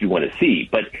opposite of what you want to see.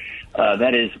 But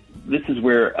this is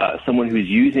where someone who's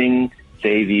using,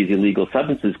 say, these illegal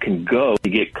substances can go to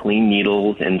get clean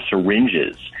needles and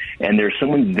syringes. And there's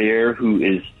someone there who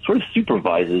is sort of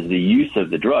supervises the use of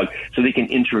the drug so they can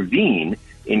intervene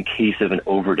in case of an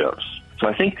overdose. So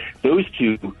I think those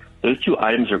two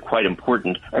items are quite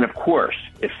important. And of course,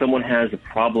 if someone has a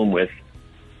problem with,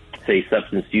 say,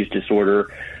 substance use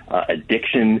disorder,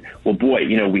 addiction, well, boy,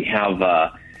 you know, we have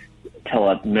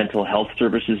mental health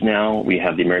services now. We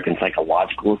have the American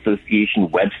Psychological Association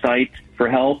website for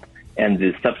help, and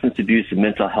the Substance Abuse and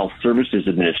Mental Health Services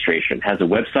Administration has a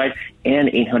website and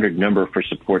 800 number for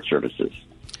support services.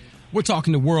 We're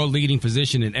talking to world-leading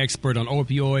physician and expert on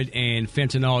opioid and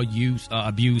fentanyl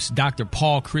abuse, Dr.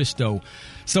 Paul Christo.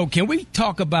 So can we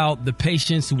talk about the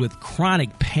patients with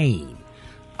chronic pain?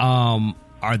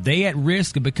 Are they at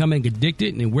risk of becoming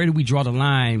addicted, and where do we draw the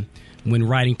line when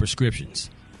writing prescriptions?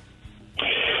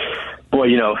 Boy,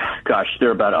 you know, gosh, there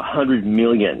are about 100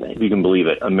 million, if you can believe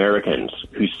it, Americans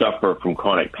who suffer from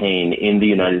chronic pain in the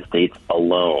United States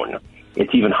alone.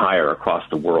 It's even higher across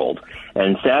the world.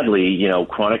 And sadly, you know,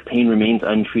 chronic pain remains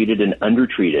untreated and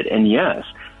undertreated. And yes,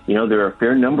 you know, there are a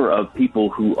fair number of people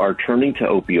who are turning to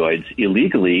opioids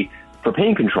illegally for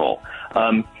pain control.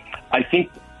 I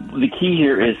think the key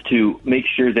here is to make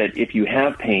sure that if you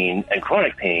have pain and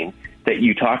chronic pain, that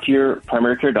you talk to your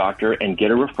primary care doctor and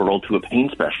get a referral to a pain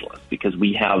specialist, because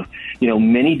we have, you know,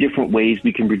 many different ways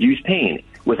we can reduce pain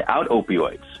without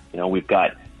opioids. You know, we've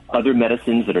got other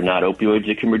medicines that are not opioids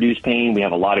that can reduce pain. We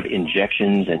have a lot of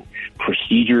injections and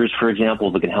procedures, for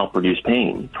example, that can help reduce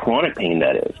pain, chronic pain,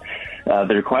 that is,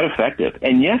 that are quite effective.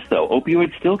 And yes, though,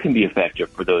 opioids still can be effective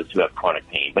for those who have chronic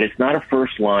pain, but it's not a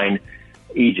first-line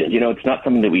agent. You know, it's not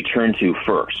something that we turn to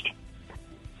first.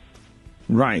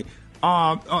 Right.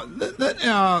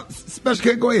 Special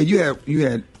K, go ahead. You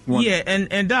had one. Yeah,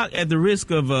 and Doc, at the risk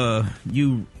of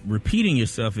you repeating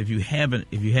yourself, if you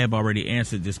have already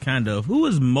answered this, kind of, who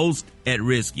is most at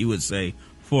risk, you would say,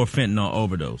 for fentanyl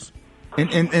overdose?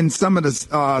 And some of the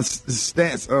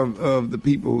stats of the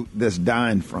people that's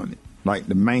dying from it, like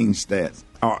the main stats,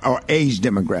 or age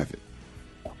demographic.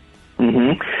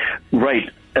 Mm-hmm.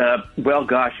 Right. Well,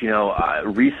 gosh, you know,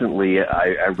 recently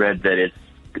I read that it's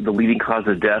the leading cause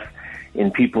of death in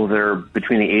people that are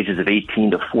between the ages of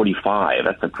 18 to 45.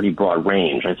 That's a pretty broad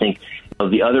range. I think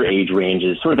the other age range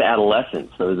is sort of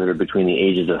adolescents, those that are between the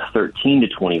ages of 13 to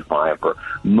 25 are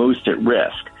most at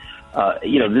risk.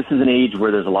 You know, this is an age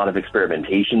where there's a lot of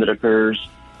experimentation that occurs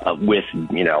with,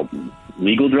 you know,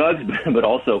 legal drugs, but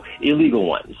also illegal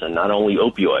ones, and not only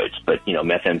opioids, but, you know,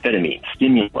 methamphetamine,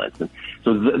 stimulants. And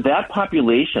so that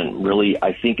population really,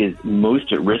 I think, is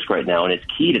most at risk right now, and it's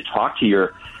key to talk to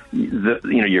your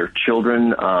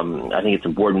children. I think it's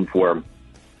important for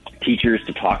teachers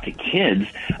to talk to kids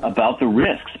about the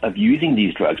risks of using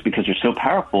these drugs, because they're so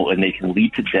powerful and they can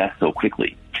lead to death so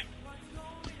quickly.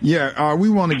 Yeah, we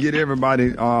want to get everybody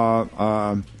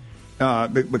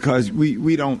because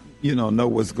we don't know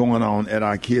what's going on at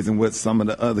our kids and what some of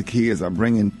the other kids are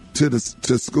bringing to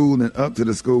school and up to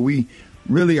the school. We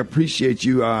really appreciate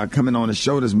you coming on the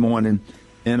show this morning,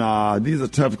 and these are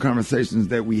tough conversations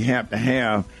that we have to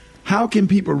have. How can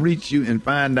people reach you and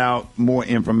find out more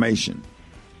information?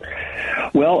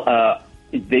 Well,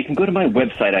 they can go to my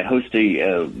website. I host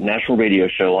a national radio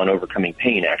show on overcoming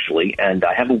pain, actually, and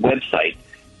I have a website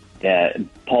at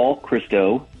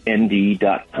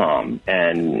paulchristomd.com,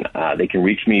 and they can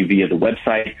reach me via the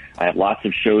website. I have lots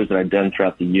of shows that I've done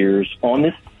throughout the years on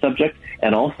this subject,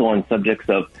 and also on subjects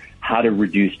of how to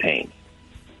reduce pain.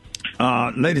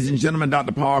 Ladies and gentlemen,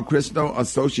 Dr. Paul Christo,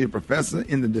 Associate Professor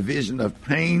in the Division of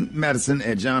Pain Medicine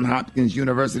at Johns Hopkins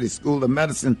University School of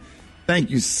Medicine.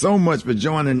 Thank you so much for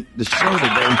joining the show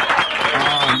today.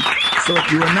 So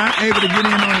if you are not able to get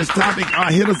in on this topic,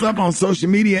 hit us up on social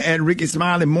media at Rickey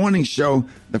Smiley Morning Show.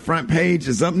 The front page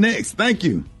is up next. Thank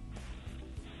you.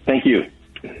 Thank you.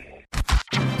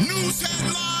 News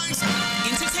headlines,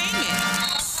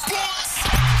 entertainment, sports.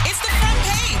 It's the front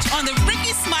page on the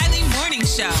Rickey Smiley Morning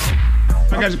Show.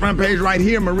 I got your front page right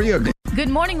here, Maria. Good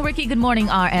morning, Rickey. Good morning,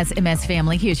 RSMS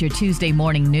family. Here's your Tuesday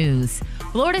morning news.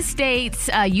 Florida State's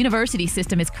university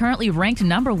system is currently ranked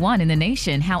number 1 in the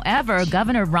nation. However,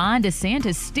 Governor Ron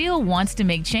DeSantis still wants to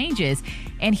make changes,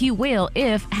 and he will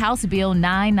if House Bill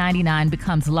 999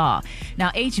 becomes law. Now,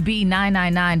 HB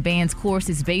 999 bans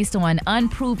courses based on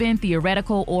unproven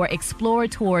theoretical or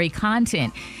exploratory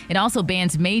content. It also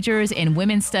bans majors in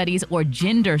women's studies or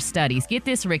gender studies. Get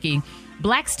this, Rickey.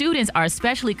 Black students are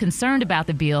especially concerned about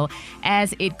the bill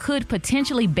as it could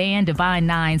potentially ban Divine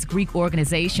Nine's Greek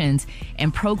organizations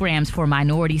and programs for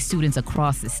minority students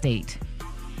across the state.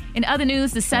 In other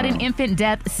news, the sudden infant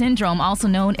death syndrome, also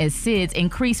known as SIDS,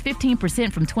 increased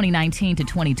 15% from 2019 to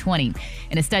 2020.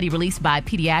 In a study released by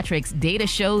Pediatrics, data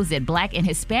shows that Black and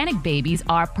Hispanic babies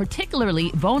are particularly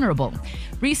vulnerable.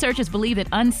 Researchers believe that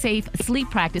unsafe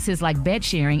sleep practices like bed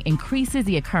sharing increases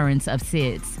the occurrence of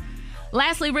SIDS.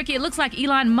 Lastly, Rickey, it looks like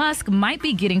Elon Musk might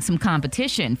be getting some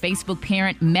competition. Facebook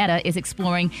parent Meta is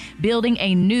exploring building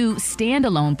a new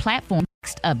standalone platform.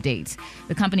 Next updates.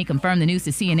 The company confirmed the news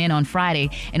to CNN on Friday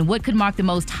and what could mark the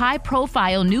most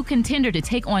high-profile new contender to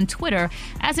take on Twitter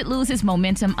as it loses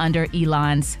momentum under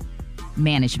Elon's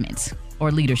management.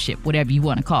 Or leadership, whatever you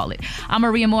want to call it. I'm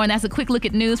Maria Moore, and that's a quick look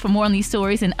at news. For more on these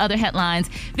stories and other headlines,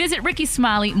 visit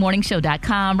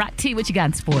RickeySmileyMorningShow.com. Rock T, what you got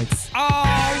in sports?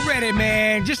 Already,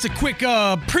 man. Just a quick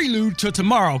prelude to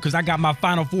tomorrow, because I got my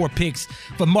Final Four picks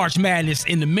for March Madness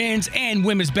in the men's and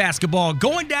women's basketball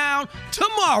going down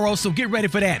tomorrow, so get ready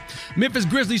for that. Memphis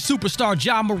Grizzlies superstar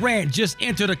Ja Morant just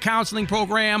entered a counseling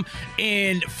program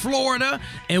in Florida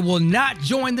and will not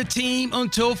join the team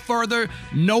until further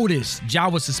notice. Ja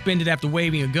was suspended after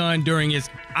waving a gun during his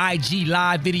IG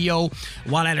live video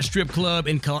while at a strip club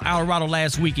in Colorado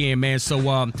last weekend, man.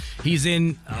 So he's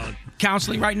in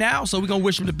counseling right now, so we're going to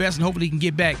wish him the best, and hopefully he can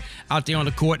get back out there on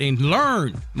the court and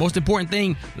learn. Most important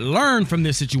thing, learn from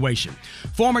this situation.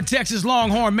 Former Texas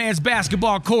Longhorn men's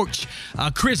basketball coach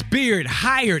Chris Beard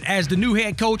hired as the new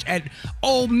head coach at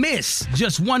Ole Miss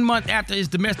just 1 month after his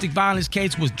domestic violence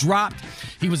case was dropped.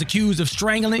 He was accused of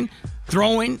strangling,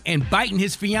 throwing, and biting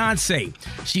his fiancée.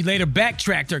 She later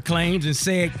backtracked her claims and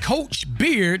said Coach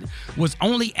Beard was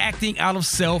only acting out of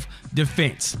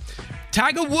self-defense.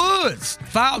 Tiger Woods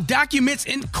filed documents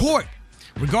in court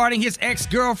regarding his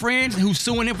ex-girlfriend who's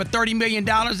suing him for $30 million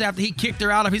after he kicked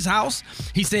her out of his house.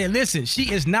 He said, listen,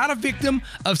 she is not a victim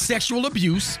of sexual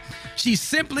abuse. She's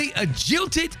simply a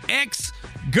jilted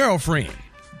ex-girlfriend.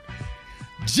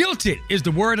 Jilted is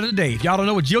the word of the day. If y'all don't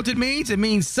know what jilted means, it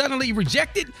means suddenly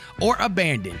rejected or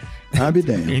abandoned. I'll be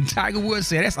damned. And Tiger Woods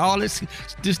said that's all this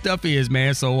stuff is,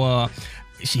 man. So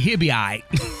he'll be all right.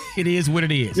 It is what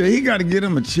it is. Yeah, he got to get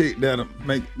him a chick that'll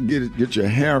get your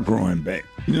hair growing back.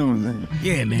 You know what I'm saying?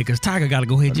 Yeah, man, because Tiger got to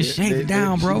go ahead and just shave it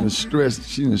down, bro. She was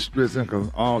stressed because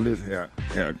all this hair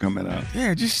coming out.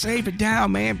 Yeah, just shave it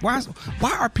down, man. Why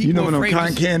are people You know when afraid them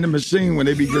cotton candy machine, when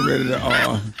they be getting ready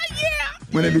to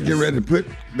when they be getting ready to put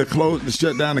the clothes to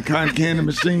shut down the cotton candy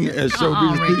machine at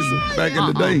Showbiz Pizza back in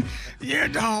the day. Yeah,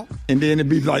 dog. And then it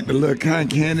be like the little cotton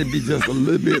candy be just a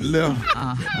little bit left.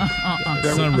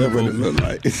 That's what it look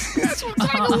like. That's what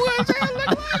Tiger Woods.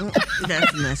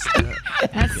 That's messed up.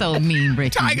 That's so mean,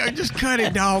 Rickey. Tiger, just cut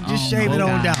it, dog. Just shave it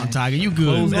on down, Tiger. You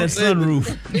good. Close that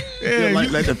sunroof. Yeah,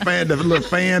 like the little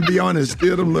fan be on and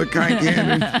steal them little cotton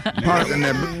candy parts,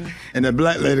 and the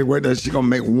black lady work there, she gonna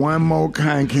make one more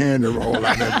cotton candy roll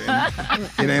out of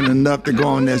it. It ain't enough to go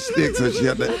on that stick, so she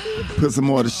have to put some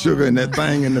more of the sugar in that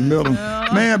thing in the middle.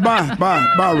 Man, bye,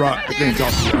 Rock. I can't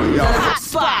talk to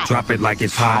y'all. Drop it like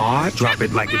it's hot. Drop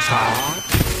it like it's hot.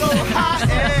 So hot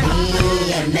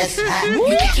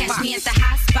You can catch me at the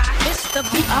hot spot. It's the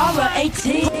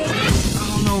BR18.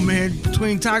 I don't know, man.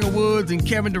 Between Tiger Woods and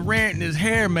Kevin Durant and his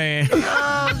hair, man.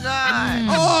 Oh,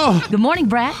 God. Good morning,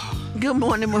 Brad. Good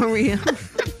morning, Maria.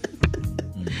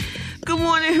 Good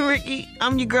morning, Rickey.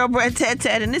 I'm your girl, Brad Tat,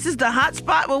 and this is the hot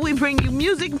spot where we bring you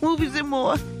music, movies, and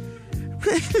more.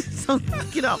 So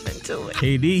get off into it.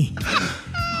 KD.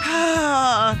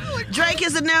 Drake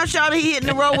has announced, y'all, that he hitting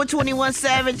the road with 21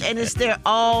 Savage, and it's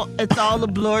all a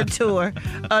blurred tour.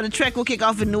 The trek will kick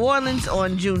off in New Orleans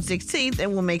on June 16th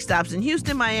and will make stops in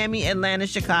Houston, Miami, Atlanta,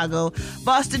 Chicago,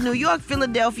 Boston, New York,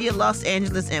 Philadelphia, Los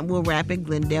Angeles, and will wrap in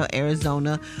Glendale,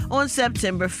 Arizona on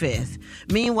September 5th.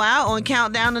 Meanwhile, on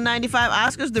Countdown to 95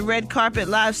 Oscars, the red carpet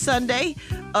live Sunday,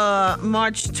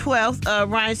 March 12th,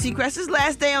 Ryan Seacrest's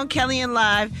last day on Kelly and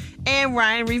Live, and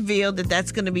Ryan revealed that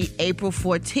that's going to be April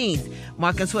 14th.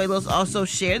 Mark Consuelos also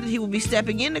shared that he will be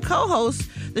stepping in to co-host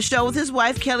the show with his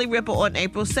wife, Kelly Ripa, on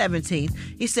April 17th.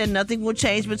 He said nothing will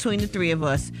change between the three of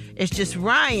us. It's just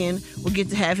Ryan will get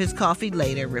to have his coffee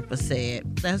later, Ripa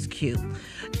said. That's cute.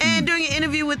 And during an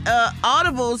interview with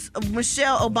Audible's,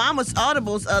 Michelle Obama's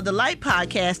Audible's The Light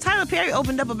podcast, Tyler Perry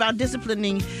opened up about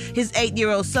disciplining his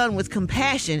 8-year-old son with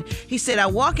compassion. He said, I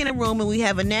walk in a room and we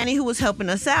have a nanny who was helping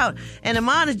us out, and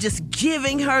Amon is just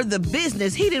giving her the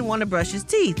business. He didn't want to brush his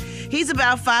teeth. He's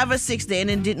about 5 or 6 then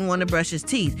and didn't want to brush his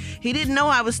teeth. He didn't know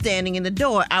I was standing in the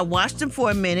door. I watched him for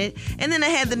a minute, and then I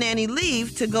had the nanny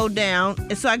leave to go down,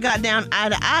 and so I got down eye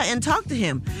to eye and talked to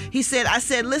him. He said, I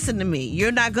said, listen to me.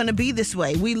 You're not going to be this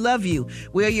way. We love you.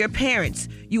 We're your parents.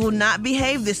 You will not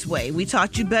behave this way. We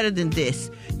taught you better than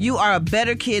this. You are a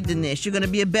better kid than this. You're going to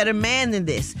be a better man than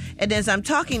this. And as I'm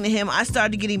talking to him, I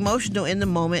started to get emotional in the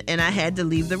moment, and I had to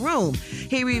leave the room.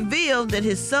 He revealed that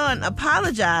his son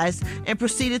apologized and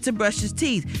proceeded to brush his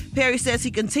teeth. Perry says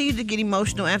he continued to get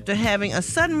emotional after having a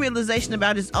sudden realization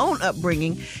about his own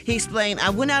upbringing. He explained, I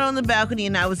went out on the balcony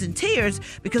and I was in tears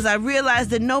because I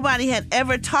realized that nobody had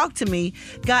ever talked to me,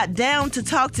 got down to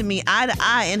talk to me eye to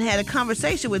eye, and had a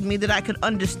conversation with me that I could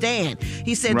understand.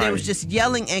 He said there was just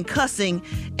yelling and cussing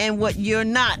and what you're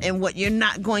not and what you're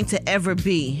not going to ever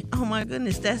be. Oh my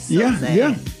goodness, that's so sad.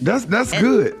 Yeah, that's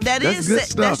good. That's good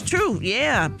stuff. That's true.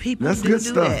 Yeah, people that's do good do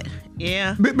stuff. that.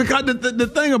 Yeah. Because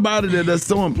the thing about it that's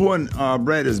so important,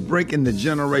 Brad, is breaking the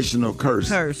generational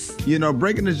curse. You know,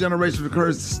 breaking the generational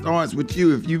curse starts with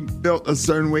you. If you felt a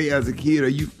certain way as a kid or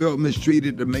you felt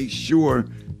mistreated, to make sure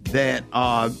that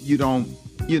you don't,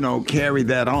 carry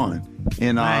that on.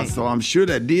 And so I'm sure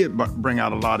that did bring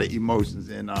out a lot of emotions.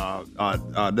 And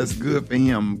that's good for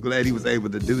him. I'm glad he was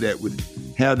able to do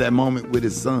that, have that moment with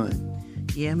his son.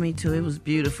 Yeah, me too. It was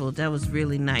beautiful. That was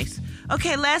really nice.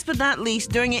 Okay, last but not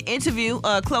least, during an interview,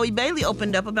 Chloe Bailey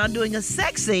opened up about doing a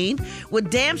sex scene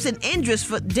with Damson Idris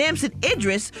for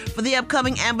the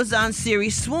upcoming Amazon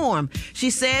series Swarm. She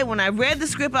said, when I read the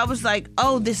script, I was like,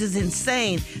 oh, this is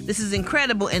insane. This is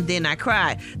incredible. And then I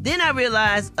cried. Then I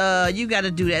realized, you got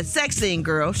to do that sex scene,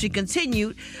 girl. She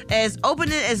continued, as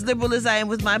open and as liberal as I am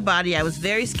with my body, I was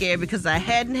very scared because I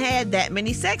hadn't had that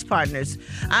many sex partners.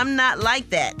 I'm not like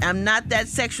that. I'm not that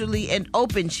sexually and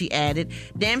open, she added.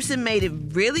 Damson made it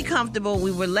really comfortable.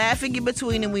 We were laughing in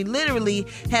between, and we literally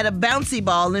had a bouncy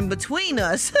ball in between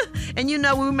us. And we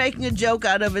were making a joke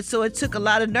out of it, so it took a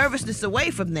lot of nervousness away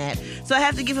from that. So I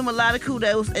have to give him a lot of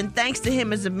kudos and thanks to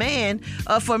him as a man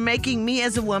for making me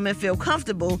as a woman feel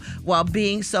comfortable while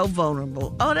being so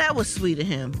vulnerable. Oh, that was sweet of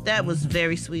him. That was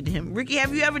very sweet of him. Ricky,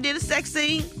 have you ever did a sex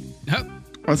scene?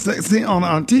 A sex scene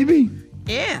on TV?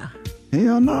 Yeah.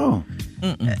 Hell no.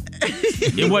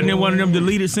 It wasn't in one of them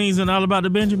deleted scenes in All About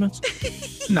the Benjamins?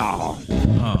 No.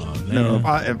 Oh, man. No, if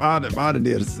I'd have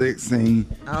did a sex scene,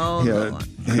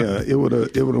 it would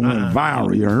have went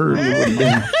viral. You heard?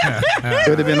 It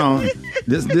would have been on.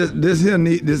 This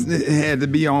had to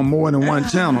be on more than one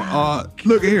channel.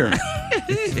 Look here.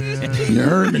 You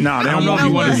heard me? No, I don't know if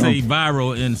you want to say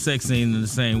viral and sex scene in the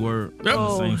same word, in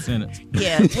the same sentence.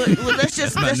 Yeah, well, let's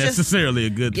just not necessarily a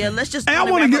good thing. Yeah, let's just. Hey,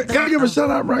 can I give a shout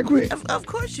out right quick? Of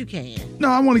course you can. No,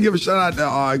 I want to give a shout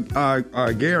out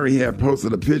to Gary. Had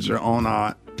posted a picture on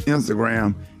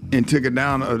Instagram and took it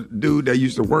down. A dude that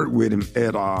used to work with him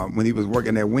at when he was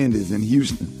working at Wendy's in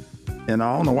Houston. And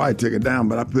I don't know why he took it down,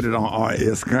 but I put it on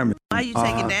RS Comedy. Why you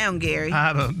take it down, Gary?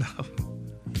 I don't know.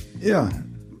 Yeah,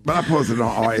 but I posted it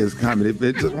on RS Comedy.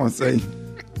 But just want to say,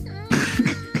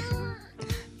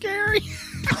 Gary,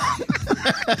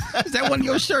 is that one of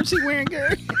your shirts he wearing,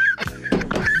 Gary?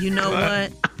 You know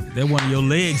what? That one of your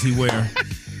legs he wearing.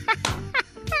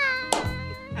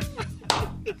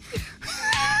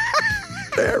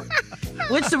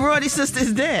 Which sorority sister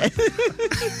is that?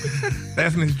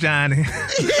 That's Miss Johnny.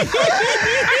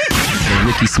 The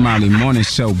Rickey Smiley Morning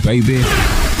Show, baby.